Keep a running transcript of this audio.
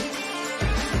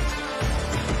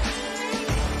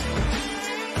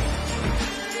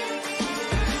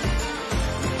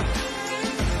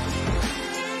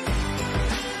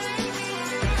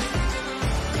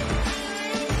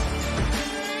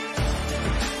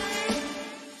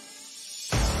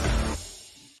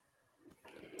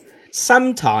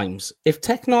Sometimes, if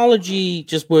technology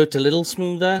just worked a little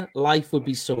smoother, life would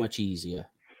be so much easier.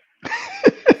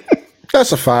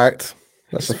 That's a fact.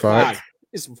 It's a fact.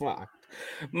 It's a fact.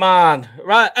 Man,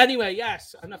 right. Anyway,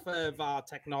 yes, enough of our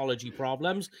technology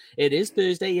problems. It is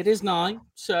Thursday. It is 9.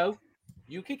 So,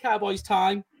 UK Cowboys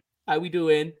time. How we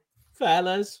doing,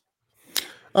 fellas?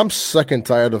 I'm sick and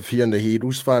tired of hearing the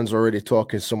Heroes fans already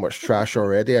talking so much trash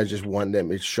already. I just want them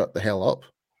to shut the hell up.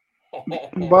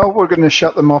 Well, we're going to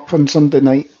shut them up on Sunday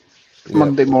night,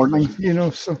 Monday morning,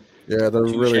 so. Yeah, they're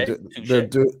really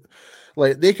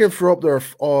like they can throw up their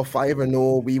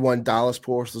 5-0. We won Dallas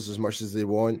posters as much as they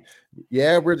want.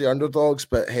 Yeah, we're the underdogs,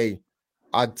 but hey,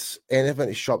 I'd anything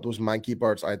to shut those manky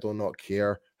birds. I do not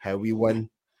care how we win.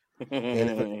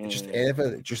 anything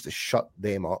just to shut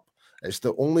them up. It's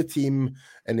the only team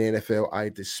in the NFL I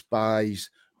despise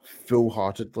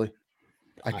full-heartedly.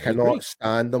 I cannot agree.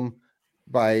 Stand them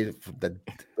by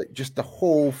the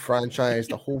whole franchise,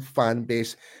 the whole fan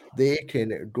base. They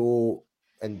can go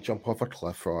and jump off a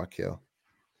cliff for all I care.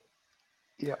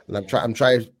 Yeah, and I'm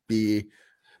trying to be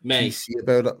PC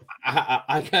about it.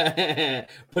 I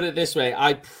put it this way: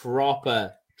 I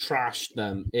proper trashed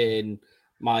them in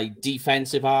my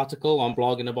defensive article on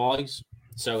Blogging the Boys.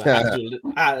 So I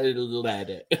let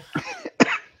it.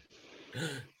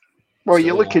 Well,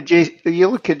 you look at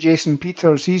Jason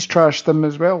Peters; he's trashed them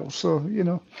as well. So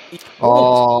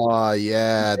Oh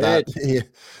yeah, not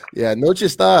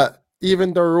just that.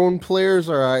 Even their own players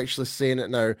are actually saying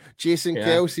it now. Jason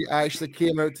Kelsey actually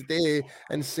came out today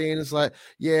and saying it's like,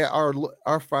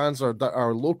 our fans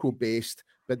are local based,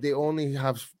 but they only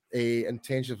have a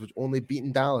intention of only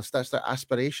beating Dallas. That's their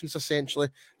aspirations essentially.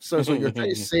 So you're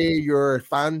trying to say your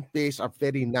fan base are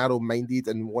very narrow minded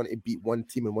and want to beat one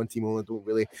team and one team only don't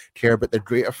really care about the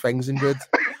greater things in good.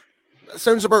 That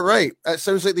sounds about right. That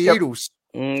sounds like the Eagles.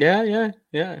 Yeah,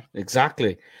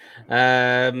 exactly.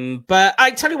 But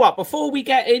I tell you what, before we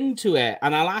get into it,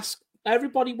 and I'll ask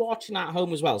everybody watching at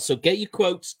home as well. So get your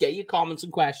quotes, get your comments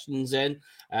and questions in.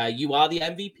 You are the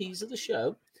MVPs of the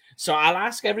show. So I'll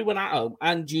ask everyone at home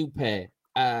and you, Per.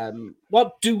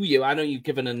 What do you? I know you've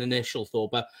given an initial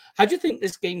thought, but how do you think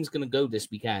this game's going to go this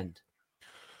weekend?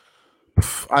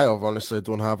 I honestly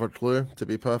don't have a clue, to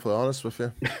be perfectly honest with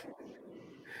you.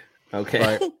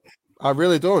 Okay. I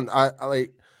really don't. I'm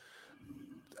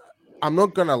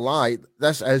not gonna lie.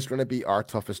 This is gonna be our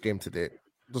toughest game to date.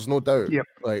 There's no doubt. Yep.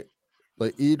 Like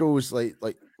Eagles, like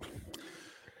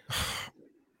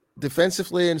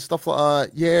defensively and stuff like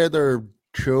that. Yeah, they're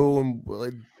cool and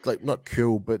like not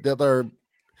cool, but they're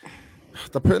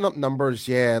putting up numbers.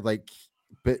 Yeah, but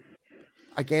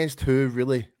against who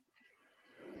really?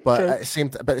 But at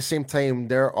the same time,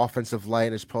 their offensive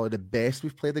line is probably the best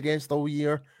we've played against all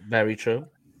year. Very true.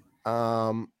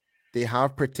 They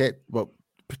have protected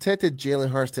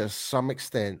Jalen Hurts to some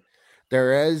extent.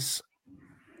 There is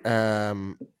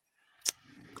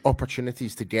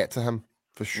opportunities to get to him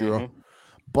for sure,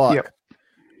 but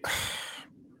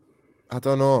I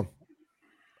don't know.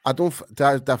 I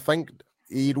think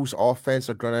Eagles' offense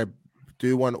are going to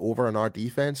do one over on our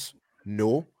defense.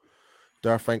 No. Do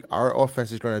I think our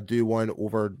offense is going to do one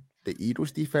over the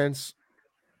Eagles' defense?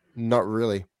 Not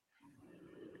really.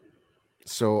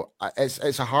 So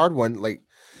it's a hard one. Like,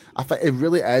 I think it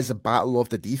really is a battle of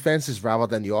the defenses rather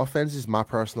than the offenses. My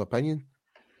personal opinion.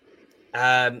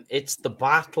 It's the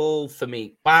battle for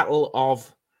me. Battle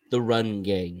of the run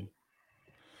game.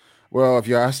 Well, if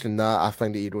you're asking that, I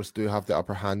think the Eagles do have the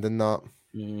upper hand in that.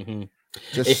 Mm-hmm.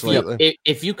 Just slightly.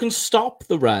 If you can stop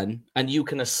the run and you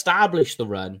can establish the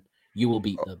run, you will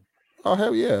beat them. Oh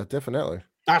hell yeah, definitely.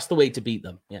 That's the way to beat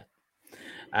them. Yeah.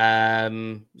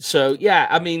 So yeah,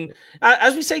 I mean,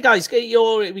 as we say, guys,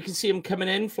 we can see him coming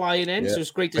in, flying in. Yeah. So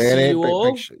it's great to see you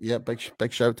all.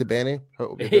 Big shout out to Benny.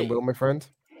 Hope you're doing well, my friend.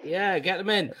 Yeah, get them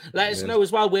in. Let us know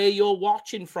as well where you're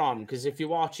watching from, because if you're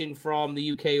watching from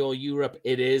the UK or Europe,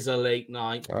 it is a late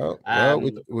night. Oh,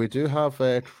 well, we do have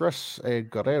Chris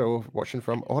Guerrero watching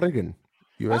from Oregon,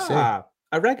 USA.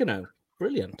 Oregano,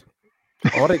 brilliant.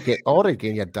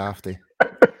 Oregon, you dafty.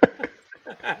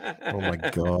 Oh my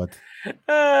god.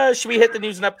 Should we hit the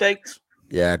news and updates?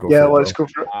 Yeah, let's go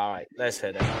for it. All right, let's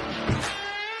hit it.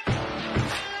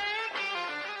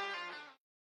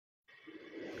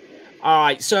 All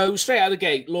right, so straight out of the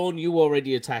gate, Lorne, you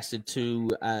already attested to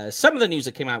some of the news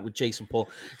that came out with Jason Paul.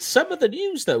 Some of the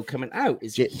news, though, coming out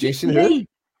is Jason who?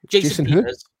 Jason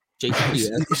Peters. Jason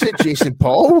Peters. You said Jason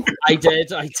Paul? I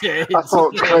did. I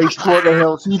thought, Christ, what the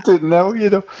hell? You didn't know, you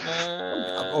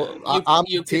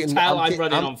can tell I'm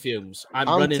running on fumes. I'm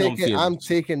running on fumes. I'm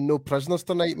taking no prisoners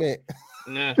tonight, mate.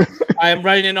 Yeah, I am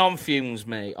running on fumes,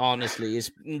 mate. Honestly, it's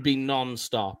been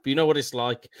non-stop. You know what it's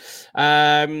like.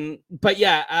 But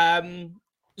yeah,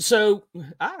 so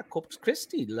Corpus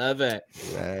Christi, love it.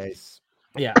 Nice.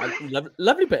 Yeah,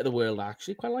 lovely bit of the world,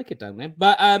 actually. Quite like it down there.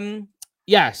 But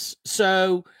yes,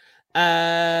 so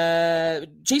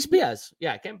Jason Piaz,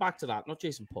 yeah, getting back to that, not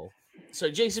Jason Paul. So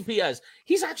Jason Piaz,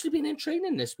 he's actually been in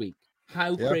training this week.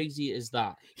 How crazy is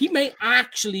that? He may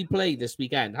actually play this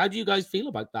weekend. How do you guys feel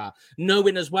about that?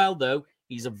 Knowing as well, though,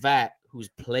 he's a vet who's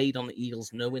played on the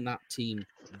Eagles, knowing that team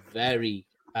very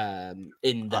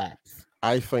in depth.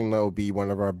 I think that will be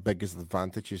one of our biggest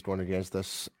advantages going against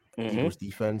this Eagles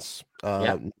defense.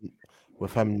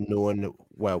 With him knowing,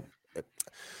 well,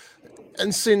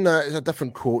 and seeing that it's a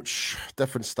different coach,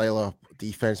 different style of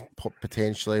defense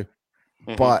potentially,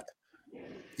 but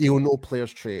you'll know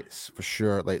players' traits for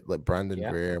sure, like Brandon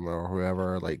Graham or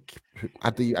whoever. Like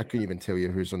I couldn't even tell you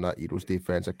who's on that Eagles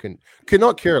defense. I could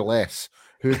not care less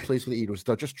who plays for the Eagles.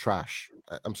 They're just trash.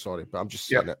 I'm sorry, but I'm just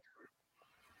saying it.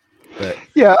 But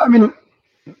yeah, I mean,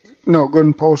 no, go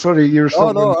on, Paul. Sorry, you're.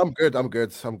 Oh no, I'm good. I'm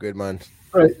good, man.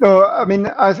 Right. No, I mean,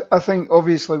 I think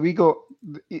obviously we got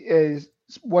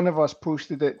one of us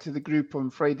posted it to the group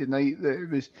on Friday night that it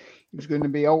was going to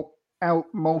be out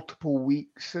multiple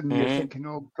weeks, and you're thinking,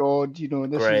 oh God, you know,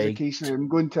 this is a case of him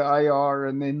going to IR,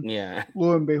 and then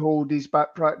lo and behold, he's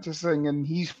back practicing and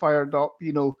he's fired up.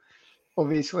 You know,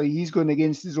 obviously he's going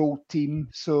against his old team,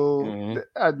 so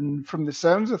and from the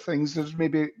sounds of things, there was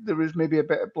maybe a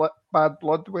bit of bad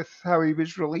blood with how he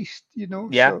was released. You know,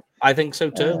 so, I think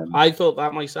so too. I thought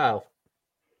that myself.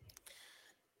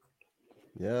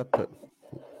 Yeah, but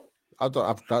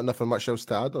I've got nothing much else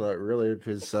to add on it, really,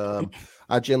 because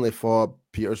I generally thought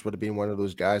Peters would have been one of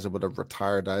those guys that would have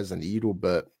retired as an Eagle,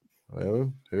 but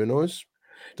well, who knows?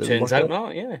 Turns out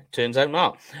not, yeah. Turns out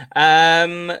not.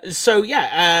 So,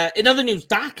 yeah, in other news,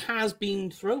 Dak has been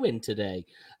throw-in today.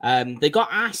 They got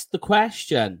asked the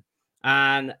question,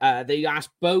 and they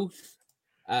asked both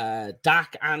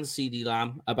Dak and CeeDee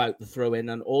Lamb about the throw-in,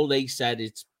 and all they said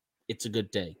is, it's a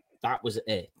good day. That was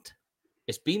it.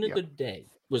 It's been a good day,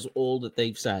 was all that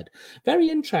they've said. Very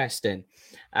interesting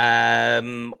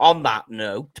on that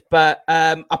note. But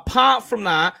apart from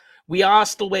that, we are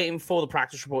still waiting for the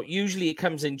practice report. Usually it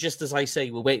comes in just as I say,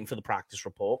 we're waiting for the practice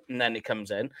report, and then it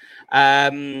comes in.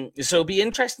 So it'll be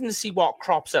interesting to see what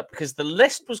crops up, because the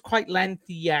list was quite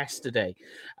lengthy yesterday.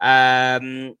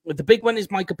 The big one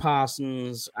is Micah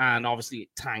Parsons, and obviously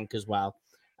Tank as well.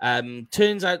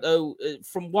 Turns out, though,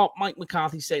 from what Mike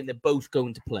McCarthy's saying, they're both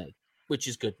going to play, which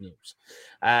is good news.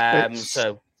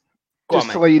 So,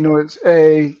 just to let you know, it's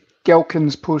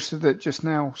Gelkins posted it just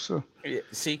now. So,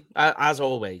 see, as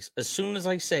always, as soon as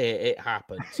I say it, it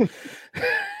happens.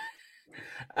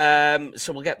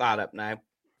 So we'll get that up now,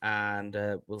 and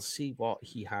we'll see what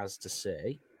he has to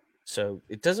say. So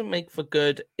it doesn't make for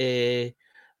good to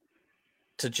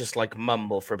just like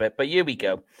mumble for a bit, but here we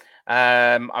go.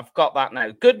 I've got that now.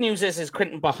 Good news is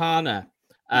Quinton Bahana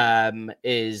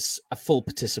is a full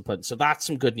participant. So that's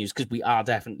some good news, because we are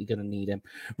definitely going to need him.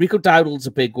 Rico Dowdle's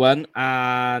a big one.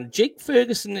 And Jake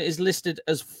Ferguson is listed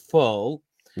as full.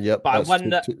 Yep, but I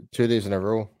wonder 2 days in a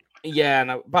row. Yeah,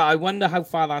 no, but I wonder how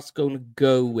far that's going to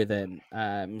go with him.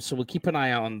 So we'll keep an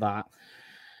eye out on that.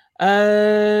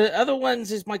 Other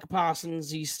ones is Micah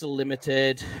Parsons. He's still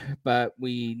limited, but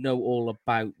we know all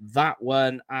about that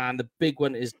one. And the big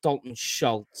one is Dalton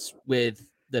Schultz with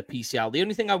the PCL. The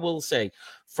only thing I will say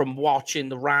from watching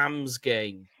the Rams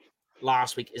game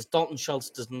last week is Dalton Schultz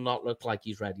does not look like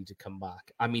he's ready to come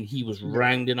back. I mean, he was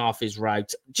rounding off his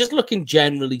routes, just looking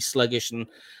generally sluggish. And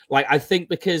like, I think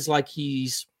because like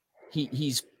he's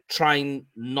trying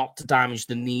not to damage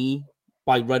the knee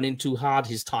by running too hard,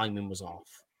 his timing was off.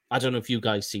 I don't know if you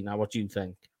guys see now. What do you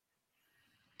think?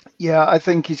 Yeah, I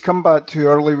think he's come back too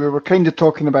early. We were kind of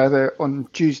talking about it on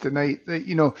Tuesday night that,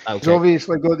 you know, he's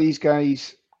obviously got these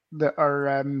guys that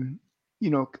are, you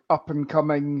know, up and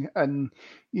coming, and,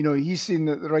 you know, he's seen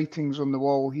that the writing's on the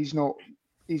wall. He's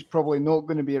probably not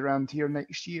going to be around here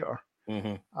next year.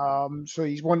 So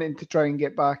he's wanting to try and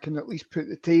get back and at least put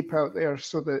the tape out there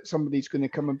so that somebody's going to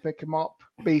come and pick him up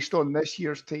based on this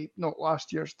year's tape, not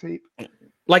last year's tape.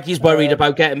 Like he's worried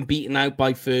about getting beaten out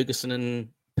by Ferguson and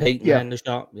Peyton in the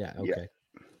shot. Yeah, okay.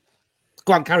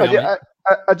 Go on, carry on.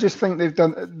 I just think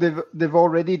they've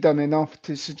already done enough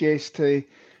to suggest to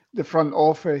the front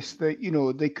office that, you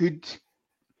know, they could,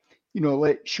 you know,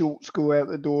 let Schultz go out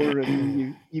the door,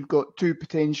 and you've got two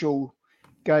potential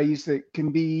guys that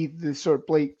can be the sort of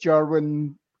Blake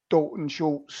Jarwin, Dalton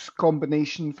Schultz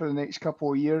combination for the next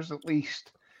couple of years at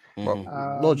least. Well,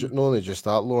 not only just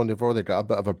that, Lauren, they've already got a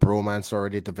bit of a bromance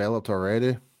already developed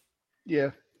already.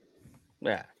 Yeah.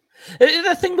 Yeah.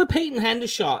 The thing with Peyton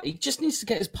Hendershot, he just needs to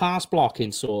get his pass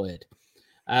blocking sorted.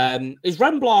 His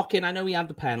run blocking, I know he had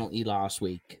the penalty last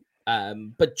week,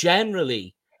 but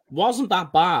generally wasn't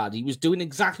that bad. He was doing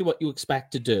exactly what you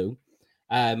expect to do,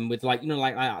 with like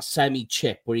that semi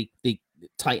chip where the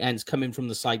tight ends come in from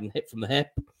the side and hit from the hip.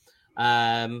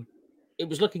 It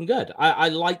was looking good. I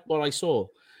liked what I saw.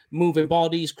 Moving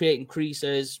bodies, creating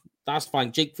creases. That's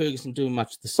fine. Jake Ferguson doing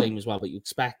much the same as well, but you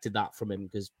expected that from him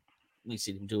because we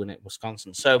see him doing it in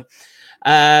Wisconsin. So,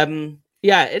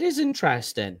 yeah, it is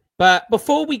interesting. But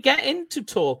before we get into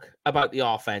talk about the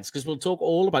offense, because we'll talk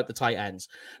all about the tight ends,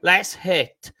 let's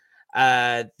hit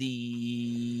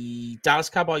the Dallas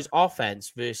Cowboys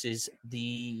offense versus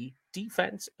the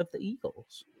defense of the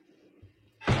Eagles.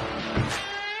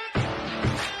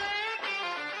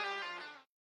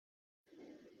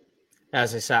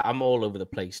 As I said, I'm all over the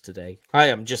place today. I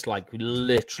am just like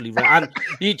literally. And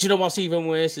do you know what's even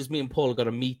worse is me and Paul have got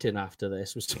a meeting after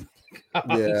this.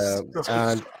 Yeah,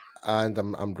 and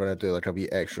I'm gonna do like a wee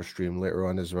extra stream later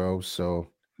on as well. So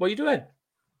what are you doing?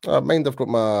 Mind I've got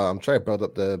I'm trying to build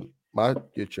up my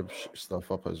YouTube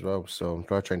stuff up as well. So I'm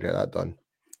trying to get that done.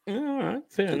 All right,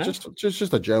 fair enough.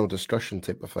 Just a general discussion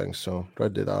type of thing. So try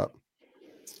to do that.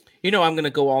 You know, I'm going to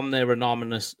go on there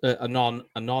anonymously.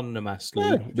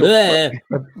 Yeah,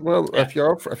 well, if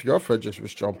you're for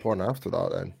just jump on after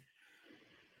that, then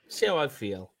see how I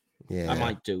feel. Yeah, I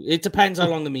might do. It depends how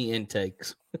long the meeting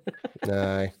takes.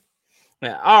 Aye.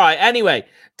 Yeah. All right. Anyway,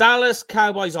 Dallas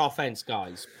Cowboys offense,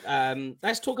 guys.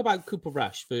 Let's talk about Cooper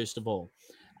Rush first of all.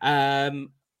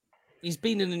 He's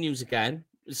been in the news again,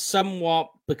 somewhat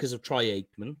because of Troy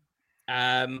Aikman.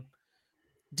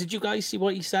 Did you guys see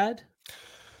what he said?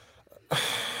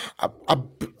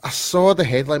 I saw the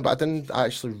headline, but I didn't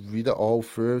actually read it all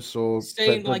through. So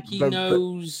saying he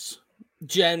knows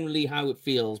generally how it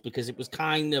feels because it was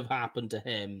kind of happened to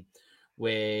him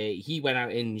where he went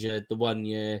out injured the 1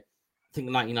 year, I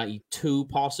think 1992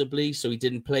 possibly, so he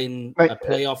didn't play in a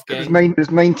playoff game. It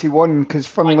was 91 because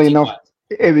funnily enough,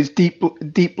 it was Deep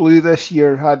Blue this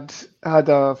year had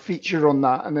a feature on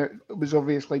that, and it was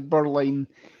obviously Burline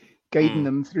guiding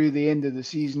them through the end of the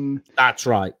season. That's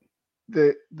right.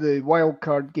 The wild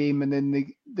card game, and then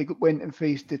they went and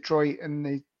faced Detroit, and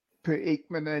they put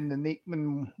Aikman in, and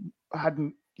Aikman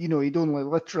hadn't, he'd only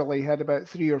literally had about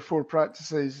 3 or 4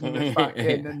 practices in the back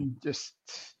end, and just,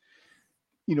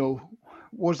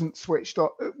 wasn't switched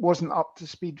up, wasn't up to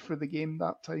speed for the game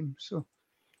that time. So,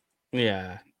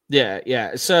 yeah.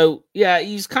 So,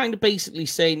 he's kind of basically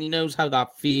saying he knows how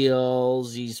that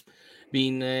feels. He's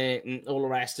been and all the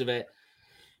rest of it.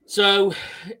 So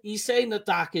he's saying that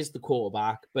Dak is the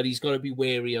quarterback, but he's got to be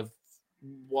wary of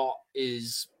what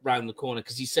is round the corner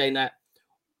because he's saying that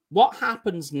what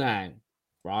happens now,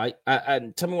 right?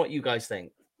 And tell me what you guys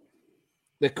think.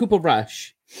 The Cooper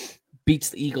Rush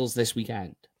beats the Eagles this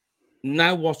weekend.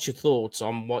 Now, what's your thoughts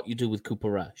on what you do with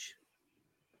Cooper Rush?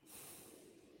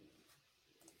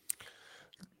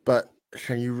 But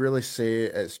can you really say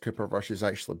it's Cooper Rush is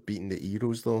actually beating the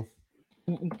Eagles, though?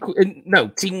 No,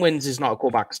 team wins is not a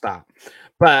quarterback stat.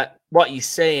 But what he's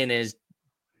saying is,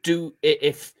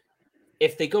 if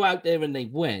they go out there and they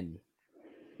win,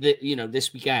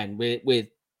 this weekend with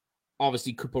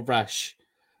obviously Cooper Rush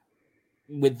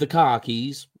with the car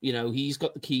keys, he's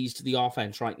got the keys to the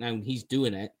offense right now and he's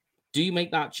doing it. Do you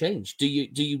make that change? Do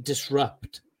you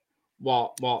disrupt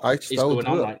what is going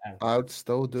on right now? I would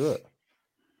still do it.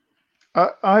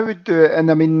 I would do it,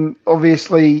 and I mean,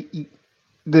 obviously,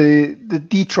 the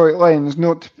Detroit Lions,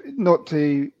 not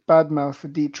to badmouth the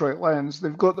Detroit Lions,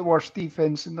 they've got the worst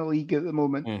defense in the league at the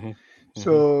moment. Mm-hmm.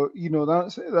 So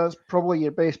that's probably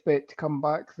your best bet to come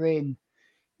back. Then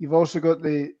you've also got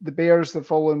the Bears the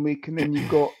following week, and then you've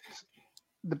got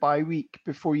the bye week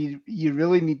before you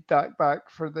really need Dak back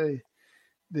for the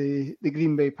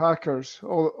Green Bay Packers.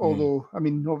 Although I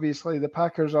mean, obviously the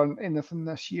Packers aren't anything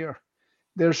this year.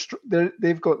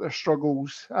 They've got their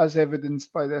struggles as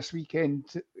evidenced by this weekend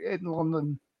in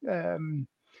London.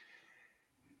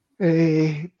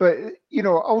 But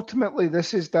ultimately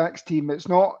this is Dak's team. It's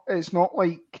not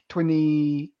like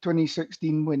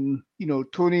 2016 when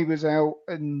Tony was out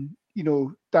and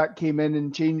Dak came in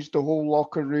and changed the whole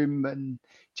locker room and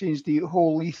changed the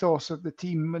whole ethos of the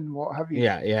team and what have you.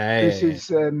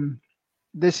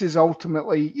 This is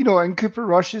ultimately and Cooper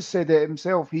Rush has said it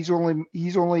himself. He's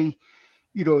only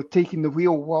taking the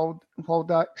wheel while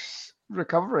Dak's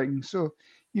recovering. So,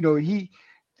 he,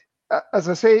 as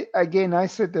I say, again, I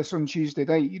said this on Tuesday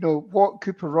night, what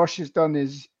Cooper Rush has done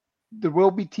is there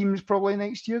will be teams probably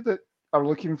next year that are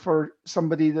looking for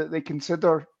somebody that they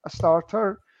consider a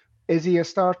starter. Is he a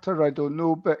starter? I don't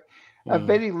know. But At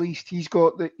very least, he's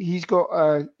carved out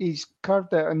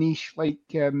a niche like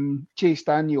Chase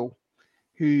Daniel,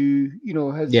 who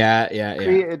has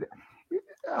created.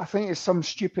 I think it's some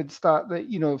stupid stat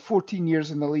that 14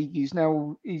 years in the league, he's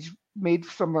made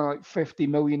something like $50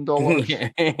 million.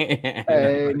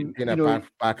 Being a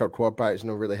backup quarterback, he's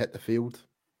not really hit the field.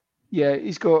 Yeah,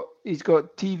 he's got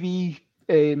TV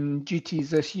duties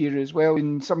this year as well,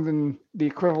 in something the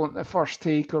equivalent of First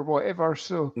Take or whatever.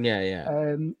 So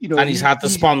and he's had the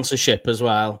sponsorship as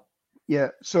well. Yeah,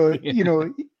 so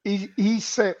he's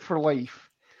set for life.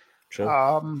 True.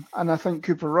 And I think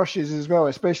Cooper Rush is as well,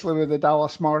 especially with the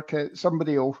Dallas market.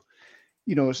 Somebody will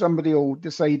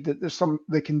decide that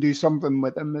they can do something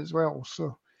with him as well.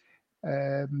 So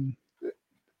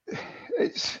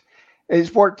it's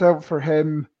worked out for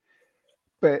him,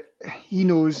 but he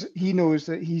knows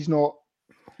that he's not,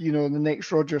 the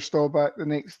next Roger Staubach, the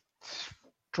next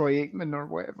Troy Aikman or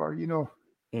whatever,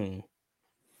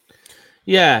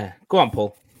 Yeah, go on,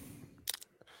 Paul.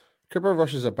 Cooper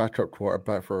Rush is a backup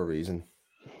quarterback for a reason.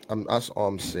 That's all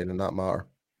I'm saying in that matter.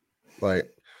 Like,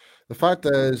 the fact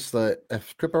is that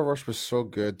if Cooper Rush was so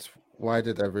good, why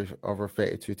did every other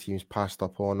 32 teams passed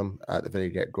up on him at the very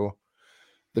get-go?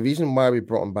 The reason why we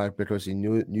brought him back because he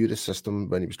knew the system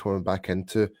when he was coming back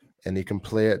into, and he can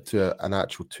play it to an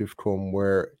actual tooth comb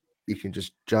where he can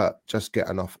just get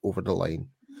enough over the line.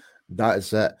 That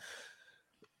is it.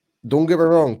 Don't get me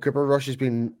wrong, Cooper Rush has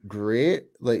been great.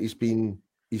 Like,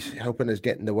 he's helping us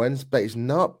getting the wins, but he's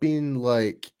not been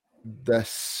like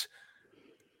this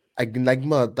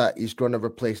enigma that he's going to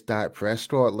replace Dak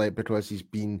Prescott, like, because he's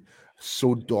been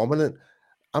so dominant.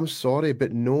 I'm sorry,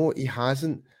 but no, he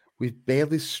hasn't. We've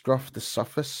barely scruffed the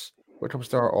surface when it comes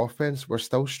to our offense. We're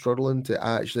still struggling to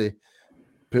actually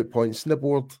put points on the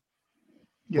board.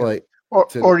 Yeah.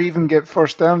 Or even get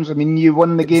first downs. I mean, you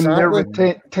won the game there with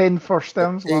 10 first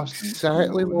downs last week.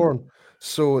 Exactly, Lauren.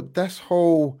 So this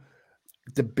whole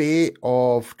debate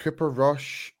of Cooper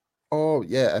Rush, oh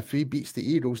yeah, if he beats the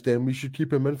Eagles, then we should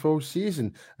keep him in for all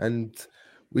season, and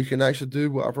we can actually do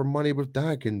whatever money with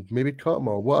Dak and maybe cut him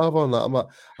or whatever. And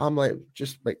I'm like,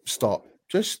 just like stop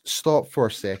for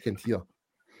a second here,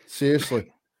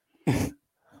 seriously.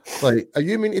 Like, are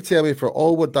you mean to tell me for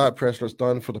all what Dak Prescott's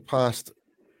done for the past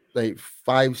like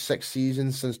 5-6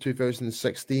 seasons since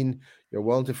 2016, you're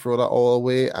willing to throw that all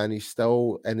away and he's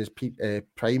still in his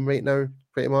prime right now,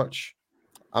 pretty much?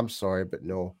 I'm sorry, but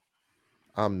no,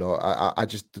 I'm not. I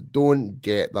just don't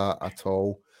get that at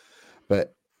all.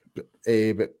 But like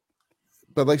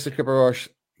the Cooper Rush,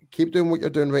 keep doing what you're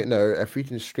doing right now. If we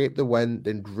can scrape the win,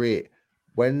 then great.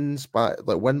 Win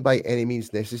by any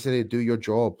means necessary. Do your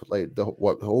job. Like the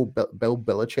whole Bill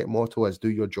Belichick motto is: do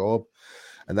your job,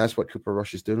 and that's what Cooper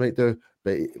Rush is doing right now.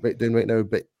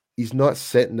 But he's not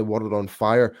setting the world on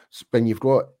fire. When you've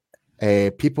got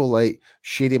people like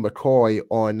Shady McCoy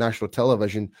on national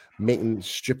television making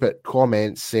stupid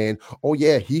comments saying, "Oh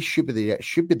yeah, he should be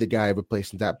the guy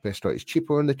replacing Dak Prescott. He's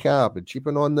cheaper on the cap and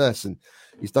cheaper on this, and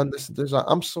he's done this and this."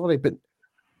 I'm sorry, but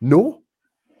no,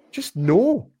 just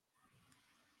no.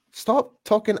 Stop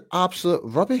talking absolute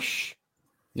rubbish.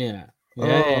 Yeah.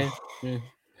 I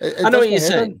know what you're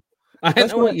saying. I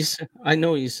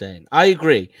know what you're saying. I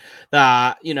agree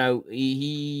that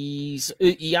he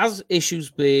has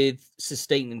issues with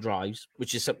sustaining drives,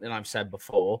 which is something I've said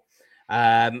before,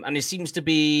 and it seems to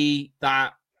be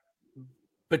that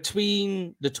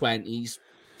between the 20s,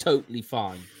 totally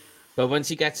fine, but once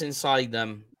he gets inside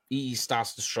them, he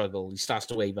starts to struggle. He starts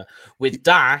to waver. With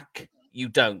Dak, you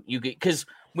don't. You get because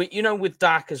with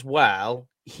Dak as well,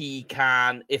 he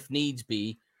can, if needs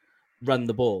be, run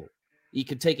the ball. He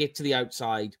can take it to the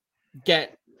outside,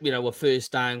 get a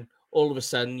first down. All of a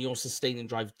sudden, you're sustaining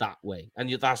drive that way, and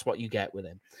that's what you get with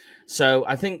him. So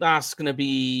I think that's going to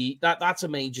be that's a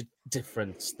major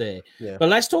difference there. Yeah. But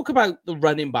let's talk about the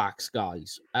running backs,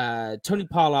 guys. Tony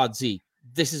Pollard, Zeke.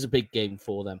 This is a big game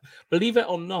for them. Believe it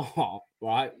or not,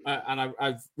 right? And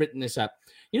I've written this up.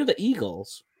 The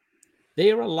Eagles, they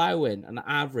are allowing an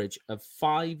average of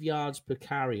 5 yards per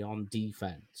carry on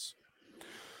defense.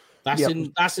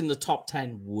 That's in the top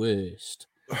 10 worst.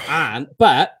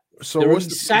 But they're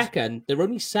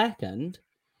only second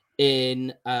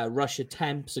in rush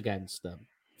attempts against them.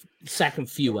 Second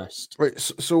fewest. Right.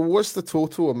 So what's the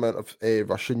total amount of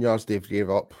rushing yards they've gave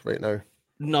up right now?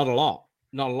 Not a lot.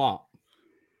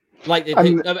 Like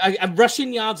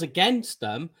rushing yards against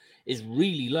them is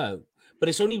really low. But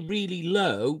it's only really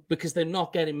low because they're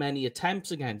not getting many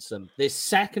attempts against them. They're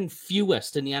second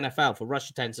fewest in the NFL for rush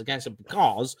attempts against them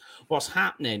because what's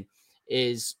happening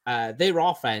is their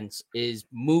offense is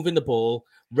moving the ball,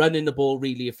 running the ball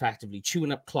really effectively,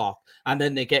 chewing up clock, and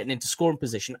then they're getting into scoring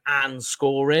position and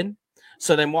scoring.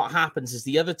 So then what happens is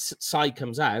the other side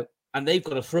comes out and they've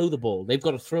got to throw the ball. They've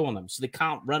got to throw on them, so they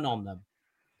can't run on them.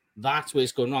 That's where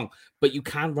it's going wrong. But you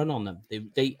can run on them.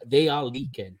 They are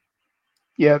leaking.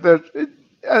 Yeah,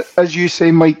 as you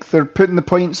say, Mike, they're putting the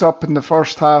points up in the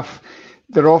first half.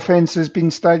 Their offense has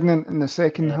been stagnant in the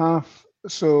second half.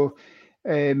 So,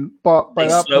 but by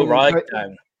that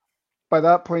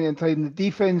point in time,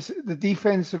 the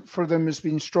defense for them has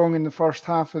been strong in the first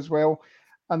half as well,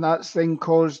 and that's then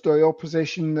caused the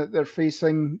opposition that they're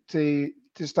facing to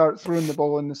start throwing the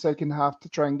ball in the second half to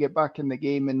try and get back in the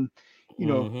game, and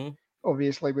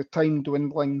obviously with time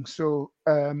dwindling, so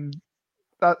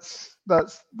that's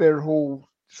their whole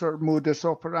sort of modus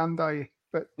operandi.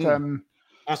 But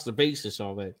that's the basis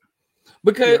of it,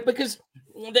 because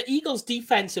the Eagles'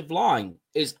 defensive line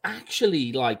is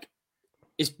actually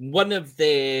is one of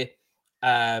their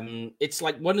it's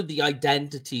like one of the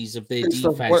identities of their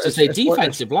defense. Their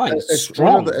defensive line is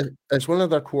strong. It's one of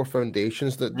their core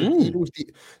foundations. That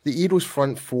the Eagles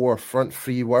front four, front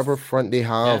three, whatever front they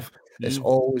have, it's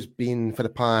always been for the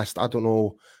past, I don't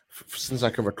know, since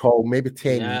I can recall, maybe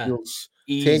 10 years.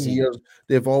 Easy. 10 years,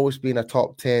 they've always been a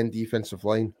top 10 defensive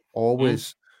line,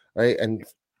 always, right? And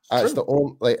that's the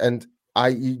only and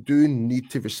you do need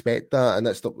to respect that, and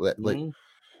that's the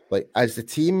like as the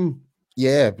team.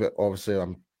 Yeah, but obviously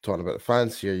I'm talking about the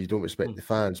fans here. You don't respect the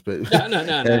fans, but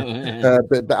no.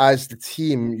 But as the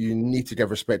team, you need to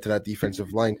give respect to that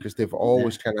defensive line because they've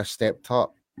always kind of stepped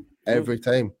up every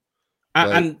time.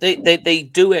 And they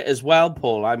do it as well,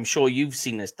 Paul. I'm sure you've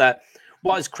seen this. That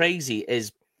what is crazy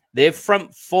is their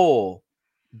front four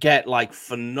get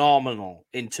phenomenal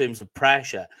in terms of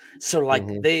pressure. So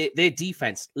their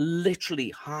defense literally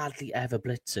hardly ever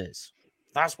blitzes.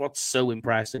 That's what's so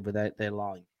impressive with their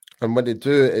line. And when they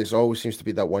do it always seems to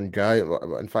be that one guy.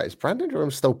 In fact, is Brandon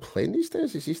Durham still playing these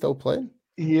days? Is he still playing?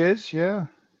 He is, yeah.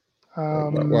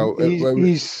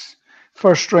 He's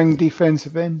first-string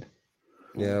defensive end.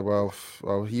 Yeah, well,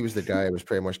 he was the guy who was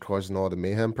pretty much causing all the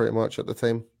mayhem pretty much at the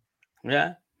time.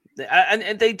 Yeah,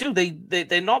 and they do.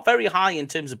 They're not very high in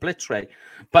terms of blitz rate,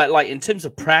 but in terms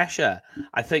of pressure,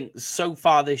 I think so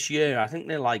far this year, I think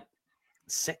they're 6th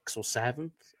or 7th.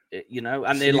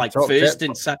 And they're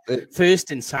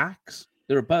first in sacks.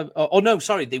 They're above. Oh no,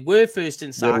 sorry, they were first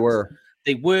in sacks.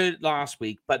 They were last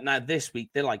week, but now this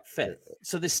week they're 5th.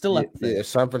 So they're still up there. Yeah,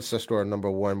 San Francisco are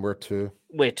number 1. We're 2.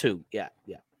 We're 2. Yeah.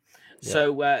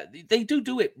 So they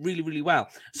do it really, really well.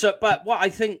 So, but what I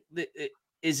think that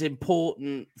is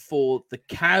important for the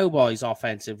Cowboys'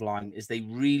 offensive line is they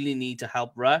really need to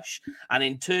help rush. And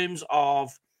in terms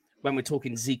of when we're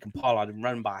talking Zeke and Pollard and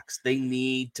run backs, they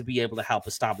need to be able to help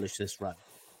establish this run.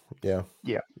 Yeah.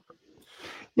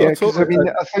 Because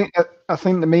I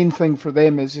think the main thing for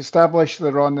them is establish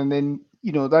the run, and then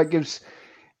that gives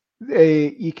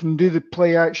you can do the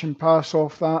play action pass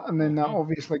off that, and then that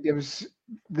obviously gives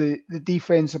the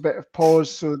defense a bit of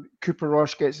pause, so Cooper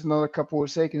Rush gets another couple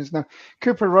of seconds. Now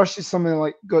Cooper Rush is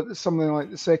got something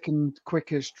like the second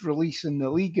quickest release in the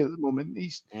league at the moment.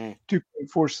 He's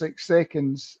 2.46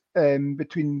 seconds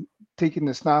between taking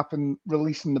the snap and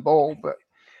releasing the ball, but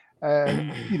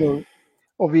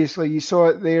obviously you saw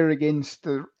it there against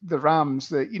the Rams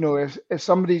that if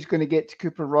somebody's going to get to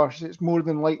Cooper Rush, it's more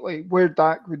than likely where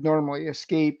Dak would normally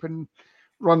escape and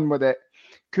run with it.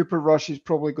 Cooper Rush is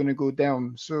probably going to go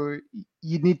down, so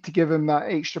you need to give him that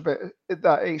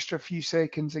extra few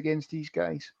seconds against these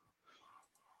guys.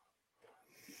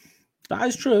 That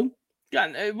is true.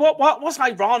 Yeah. What's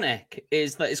ironic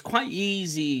is that it's quite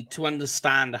easy to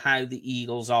understand how the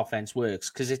Eagles' offense works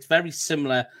because it's very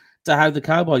similar to how the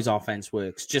Cowboys' offense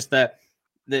works. Just that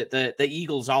the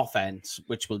Eagles' offense,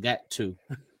 which we'll get to,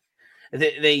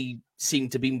 they seem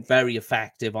to be very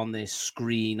effective on this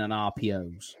screen and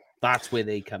RPOs. That's where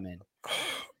they come in.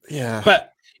 Yeah.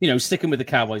 But, sticking with the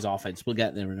Cowboys offense, we'll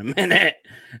get there in a minute.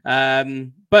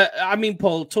 But, I mean,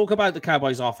 Paul, talk about the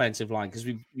Cowboys offensive line because,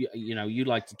 you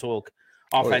like to talk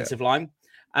offensive line.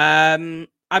 I mean,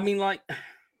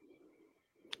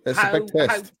 it's a big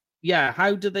test.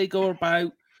 How do they go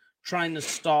about trying to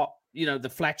stop,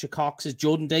 the Fletcher Coxes,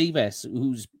 Jordan Davis,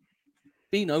 who's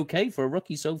been okay for a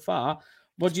rookie so far?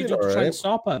 What do you do to try and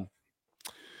stop him?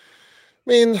 I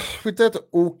mean, we did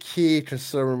okay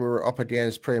considering we were up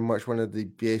against pretty much one of the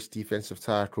best defensive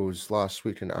tackles last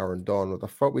week in Aaron Donald. I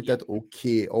thought we did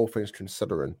okay, all things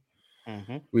considering.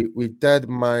 Mm-hmm. We did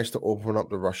manage to open up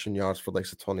the rushing yards for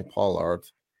Tony Pollard.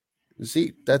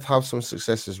 Zeke did have some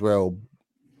success as well.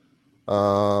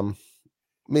 I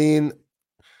mean,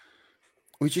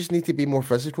 we just need to be more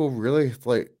physical, really.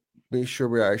 Like, make sure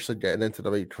we're actually getting into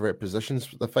the correct positions.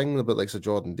 The thing about like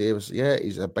Jordan Davis, yeah,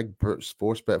 he's a big brute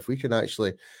force, but if we can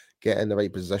actually get in the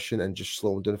right position and just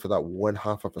slow him down for that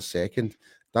 1/2 of a second,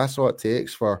 that's all it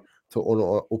takes to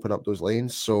open up those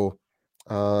lanes. So,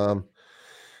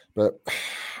 but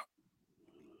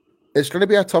it's going to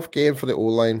be a tough game for the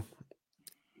O-line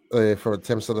for in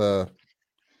terms of the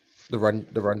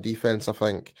run defense. I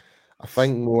think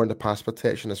more in the pass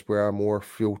protection is where I more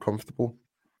feel comfortable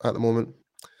at the moment,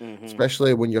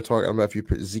 especially when you're talking about if you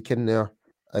put Zeke in there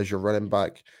as your running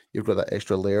back, you've got that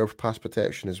extra layer of pass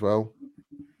protection as well.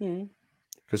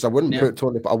 Because I would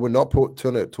not put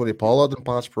Tony Pollard in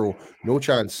pass pro. No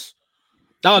chance.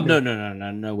 Oh,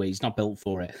 no way. He's not built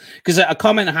for it. Because a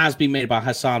comment has been made about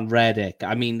Hassan Reddick.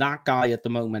 I mean, that guy at the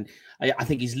moment, I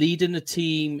think he's leading the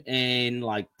team in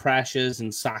like pressures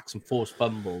and sacks and forced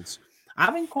fumbles.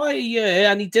 Having quite a year,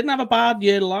 and he didn't have a bad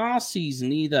year last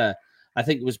season either. I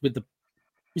think it was with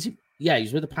he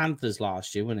was with the Panthers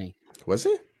last year, wasn't he? Was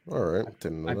he? All right.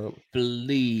 Didn't know that. I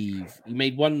believe he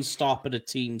made one stop at a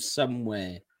team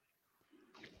somewhere.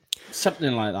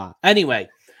 Something like that. Anyway.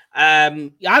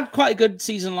 He had quite a good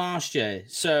season last year,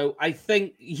 so I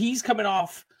think he's coming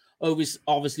off over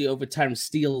Terrence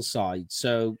Steele's side,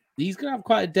 so he's gonna have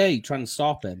quite a day trying to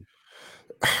stop him.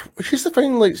 Here's the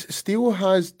thing: like Steele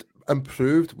has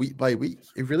improved week by week.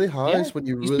 He really has. Yeah, when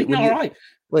you right.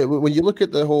 Like when you look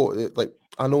at the whole, like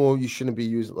I know you shouldn't be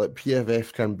using like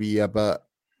PFF can be a bit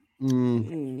hit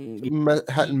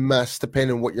and miss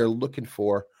depending on what you're looking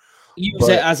for. Use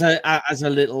it as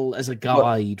a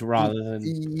guide rather than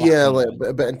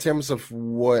but in terms of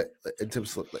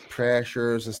like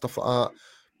pressures and stuff like that,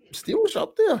 Steele's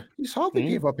up there. He's hardly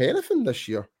gave up anything this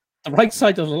year. The right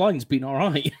side of the line's been all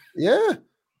right. Yeah,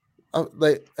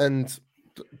 and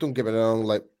don't get me wrong,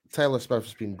 like Tyler Smith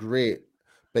has been great,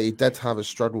 but he did have his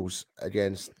struggles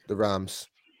against the Rams.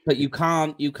 But you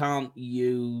can't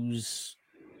use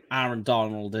Aaron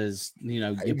Donald is,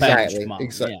 your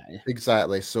benchmark.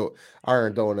 Exactly. So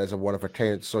Aaron Donald is a one of a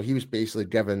kind. So he was basically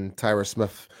giving Tyler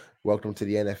Smith welcome to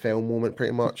the NFL moment,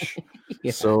 pretty much.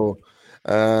 So,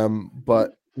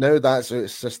 but now that's out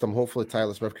of system. Hopefully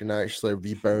Tyler Smith can actually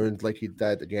rebound like he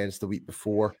did against the week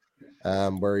before,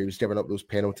 where he was giving up those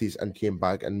penalties and came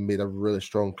back and made a really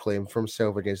strong claim for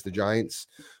himself against the Giants.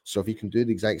 So if he can do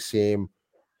the exact same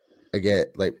again,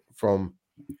 like from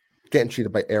getting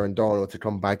treated by Aaron Donald to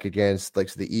come back against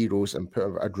like the Eagles and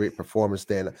put a great performance,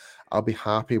 then I'll be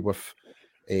happy with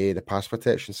the pass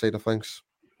protection side of things.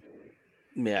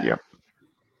 Yeah.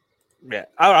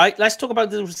 All right, let's talk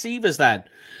about the receivers then.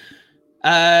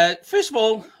 First of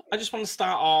all, I just want to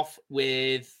start off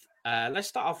with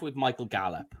Michael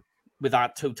Gallup with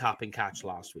that toe tapping catch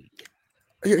last week.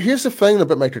 Here's the thing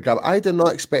about Michael Gallup. I did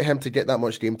not expect him to get that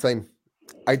much game time.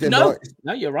 I did not.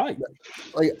 No, you're right.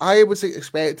 Like I was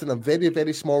expecting a very,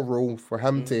 very small role for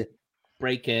him to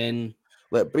break in,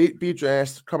 be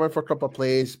dressed, come in for a couple of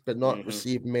plays, but not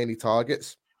receive many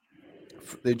targets.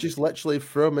 They just literally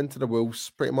threw him into the wolves,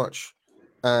 pretty much.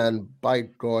 And by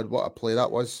God, what a play that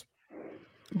was!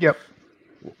 Yep.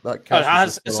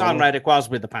 That Hassan Reddick was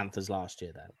with the Panthers last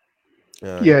year, then.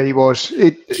 Yeah, he was.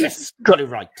 Got it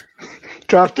right.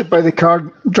 Drafted by the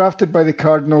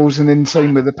Cardinals and then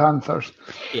signed with the Panthers.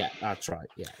 Yeah, that's right.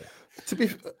 Yeah.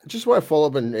 Just want to follow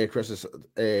up on Chris's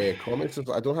comments.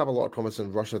 I don't have a lot of comments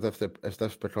on Russia if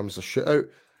this becomes a shootout.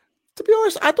 To be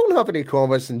honest, I don't have any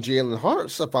comments on Jalen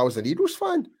Hurts if I was an Eagles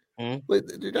fan. Like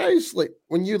the guys, like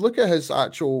when you look at his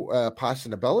actual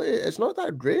passing ability, it's not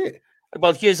that great.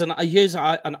 Well, here's an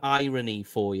irony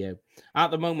for you. At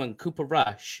the moment, Cooper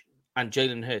Rush and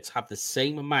Jalen Hurts have the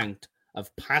same amount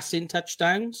of passing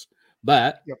touchdowns,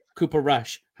 but Cooper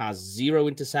Rush has 0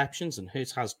 interceptions and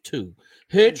Hurts has 2.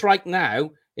 Hurts right now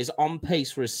is on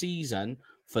pace for a season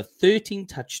for 13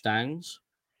 touchdowns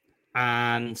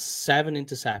and 7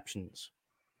 interceptions.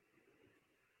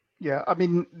 Yeah, I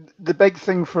mean, the big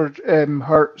thing for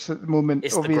Hurts at the moment,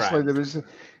 it's obviously,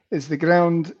 is the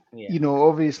ground. Yeah. You know,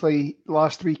 obviously,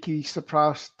 last week he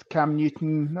surpassed Cam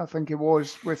Newton, I think it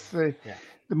was, with the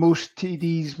most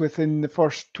TDs within the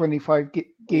first 25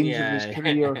 games of his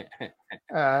career.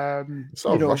 It's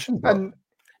all Russian, and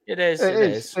it is.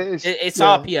 It's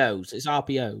RPOs. It's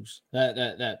RPOs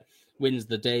that wins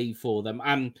the day for them.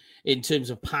 And in terms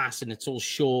of passing, it's all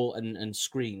short and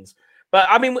screens. But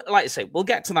I mean, like I say, we'll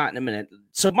get to that in a minute.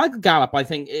 So Michael Gallup, I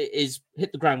think, is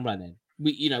hit the ground running.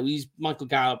 He's Michael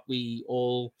Gallup.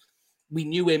 We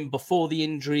knew him before the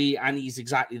injury, and he's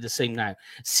exactly the same now.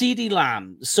 CeeDee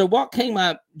Lamb. So what came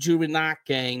up during that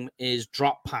game is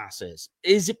drop passes.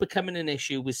 Is it becoming an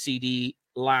issue with CeeDee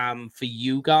Lamb for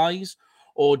you guys,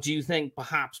 Or do you think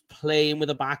perhaps playing with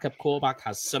a backup quarterback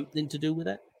has something to do with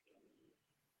it?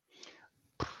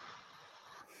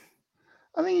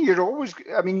 I think you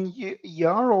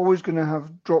are always going to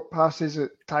have drop passes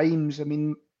at times. I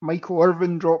mean, Michael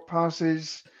Irvin drop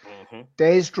passes,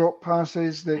 Dez drop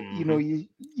passes that,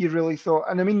 you really thought.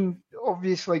 And I mean,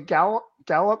 obviously Gallup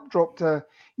dropped for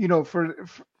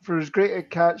as great a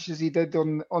catch as he did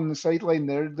on the sideline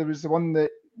there was the one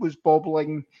that was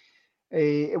bobbling.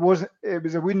 It was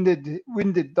a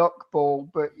wounded duck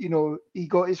ball, but, he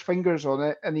got his fingers on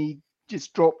it and he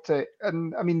just dropped it.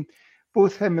 And I mean,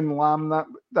 both him and Lamb,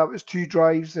 that was 2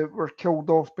 drives that were killed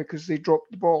off because they dropped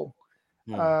the ball.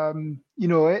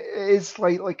 It is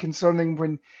slightly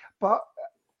concerning but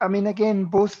I mean, again,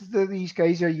 both of these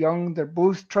guys are young. They're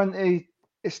both trying to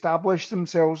establish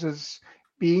themselves as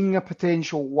being a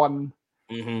potential one.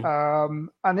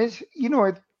 And it's,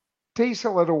 it takes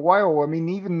a little while. I mean,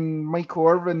 even Michael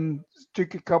Irvin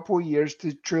took a couple of years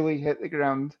to truly hit the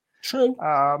ground. True.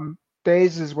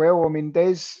 Dez as well. I mean,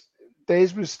 Dez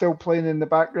was still playing in the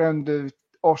background of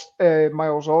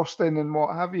Miles Austin and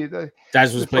what have you.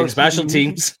 Dez was playing special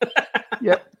teams.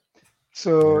 Yep.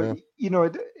 So,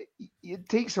 it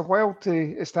takes a while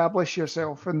to establish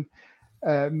yourself. And,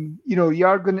 you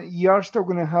are still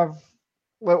going to have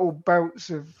little bouts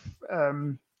of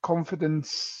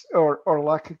confidence or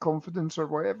lack of confidence or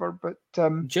whatever. But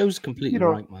Joe's completely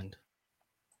right, mind.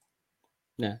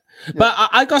 Yeah. But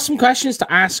I got some questions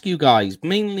to ask you guys,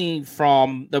 mainly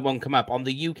from the one come up on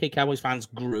the UK Cowboys fans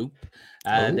group.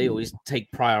 They always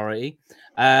take priority.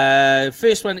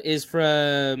 First one is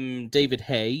from David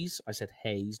Hayes. I said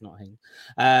Hayes, not Hayes.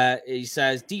 He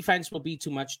says, defense will be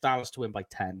too much, Dallas to win by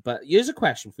 10. But here's a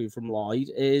question for you from Lloyd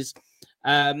is,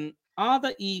 are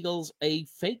the Eagles a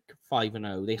fake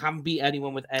 5-0? They haven't beat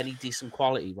anyone with any decent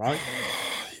quality, right?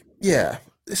 Yeah.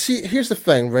 See, here's the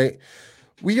thing, right?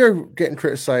 We are getting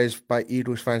criticized by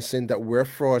Eagles fans saying that we're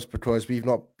frauds because we've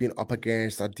not been up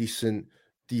against a decent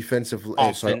offensive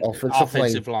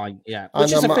line. Yeah,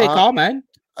 which is a fair comment.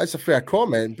 It's a fair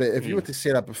comment, but if you were to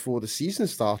say that before the season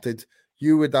started,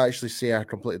 you would actually say a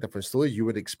completely different story. You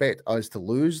would expect us to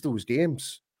lose those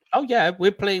games. Oh yeah,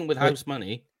 we're playing with house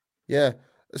money. Yeah,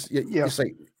 it's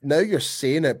like now you're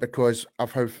saying it because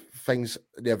of how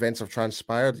the events have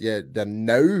transpired. Yeah, they're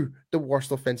now the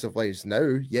worst offensive lines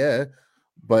now. Yeah.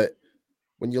 But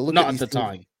when you look at these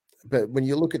time, but when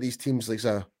you look at these teams, like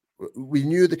we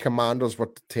knew the Commanders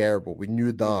were terrible. We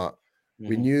knew that.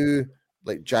 We knew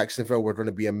like Jacksonville were going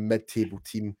to be a mid-table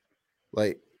team.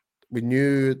 Like we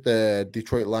knew the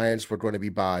Detroit Lions were going to be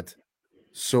bad.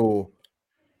 So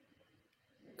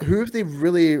who are they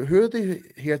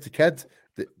here to kid?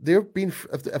 They've been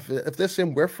if they're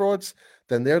saying we're frauds,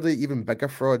 then they're the even bigger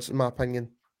frauds, in my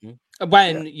opinion.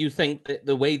 When you think that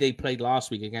the way they played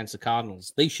last week against the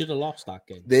Cardinals, they should have lost that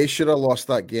game. They should have lost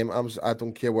that game. I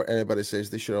don't care what anybody says.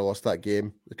 They should have lost that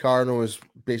game. The Cardinals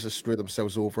basically screwed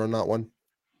themselves over in that one.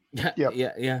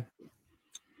 Yeah.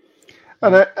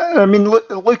 And I mean,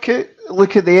 look at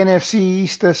the NFC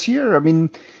East this year. I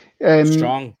mean,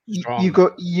 strong. You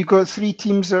got 3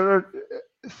 teams that are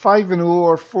 5-0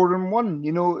 or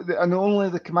 4-1. And only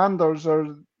the Commanders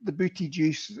are the booty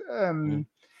juice.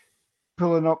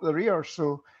 Pulling up the rear.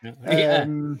 So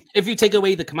if you take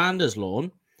away the Commanders,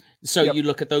 Lorne, you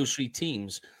look at those 3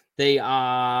 teams, they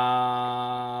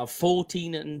are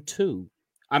 14-2.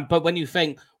 But when you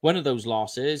think one of those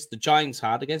losses the Giants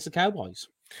had against the Cowboys,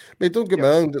 but don't get me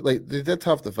wrong, like they did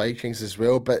have the Vikings as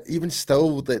well, but even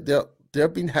still, they're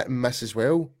being hit and miss as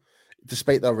well,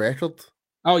 despite their record.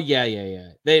 Oh yeah.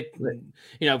 They,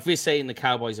 if we're saying the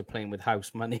Cowboys are playing with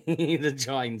house money, the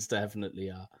Giants definitely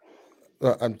are.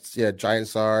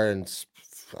 Giants are, and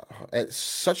it's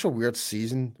such a weird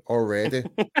season already.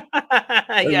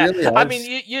 Really I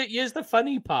mean, here's the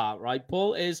funny part, right,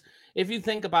 Paul, is if you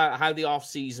think about how the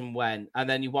offseason went, and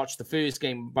then you watch the first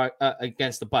game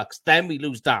against the Bucks, then we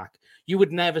lose Dak. You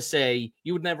would never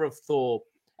have thought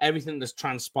everything that's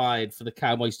transpired for the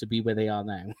Cowboys to be where they are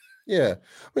now. Yeah.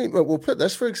 I mean, we'll put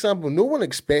this, for example, no one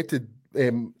expected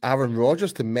Aaron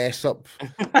Rodgers to mess up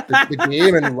the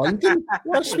game in London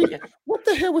last week. What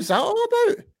the hell was that all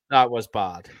about? That was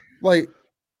bad. Like,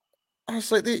 I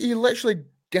was like, he literally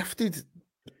gifted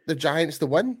the Giants the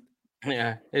win.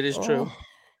 Yeah, it is true.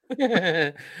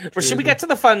 But should we get to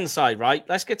the fun side, right?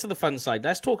 Let's get to the fun side.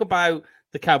 Let's talk about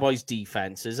the Cowboys'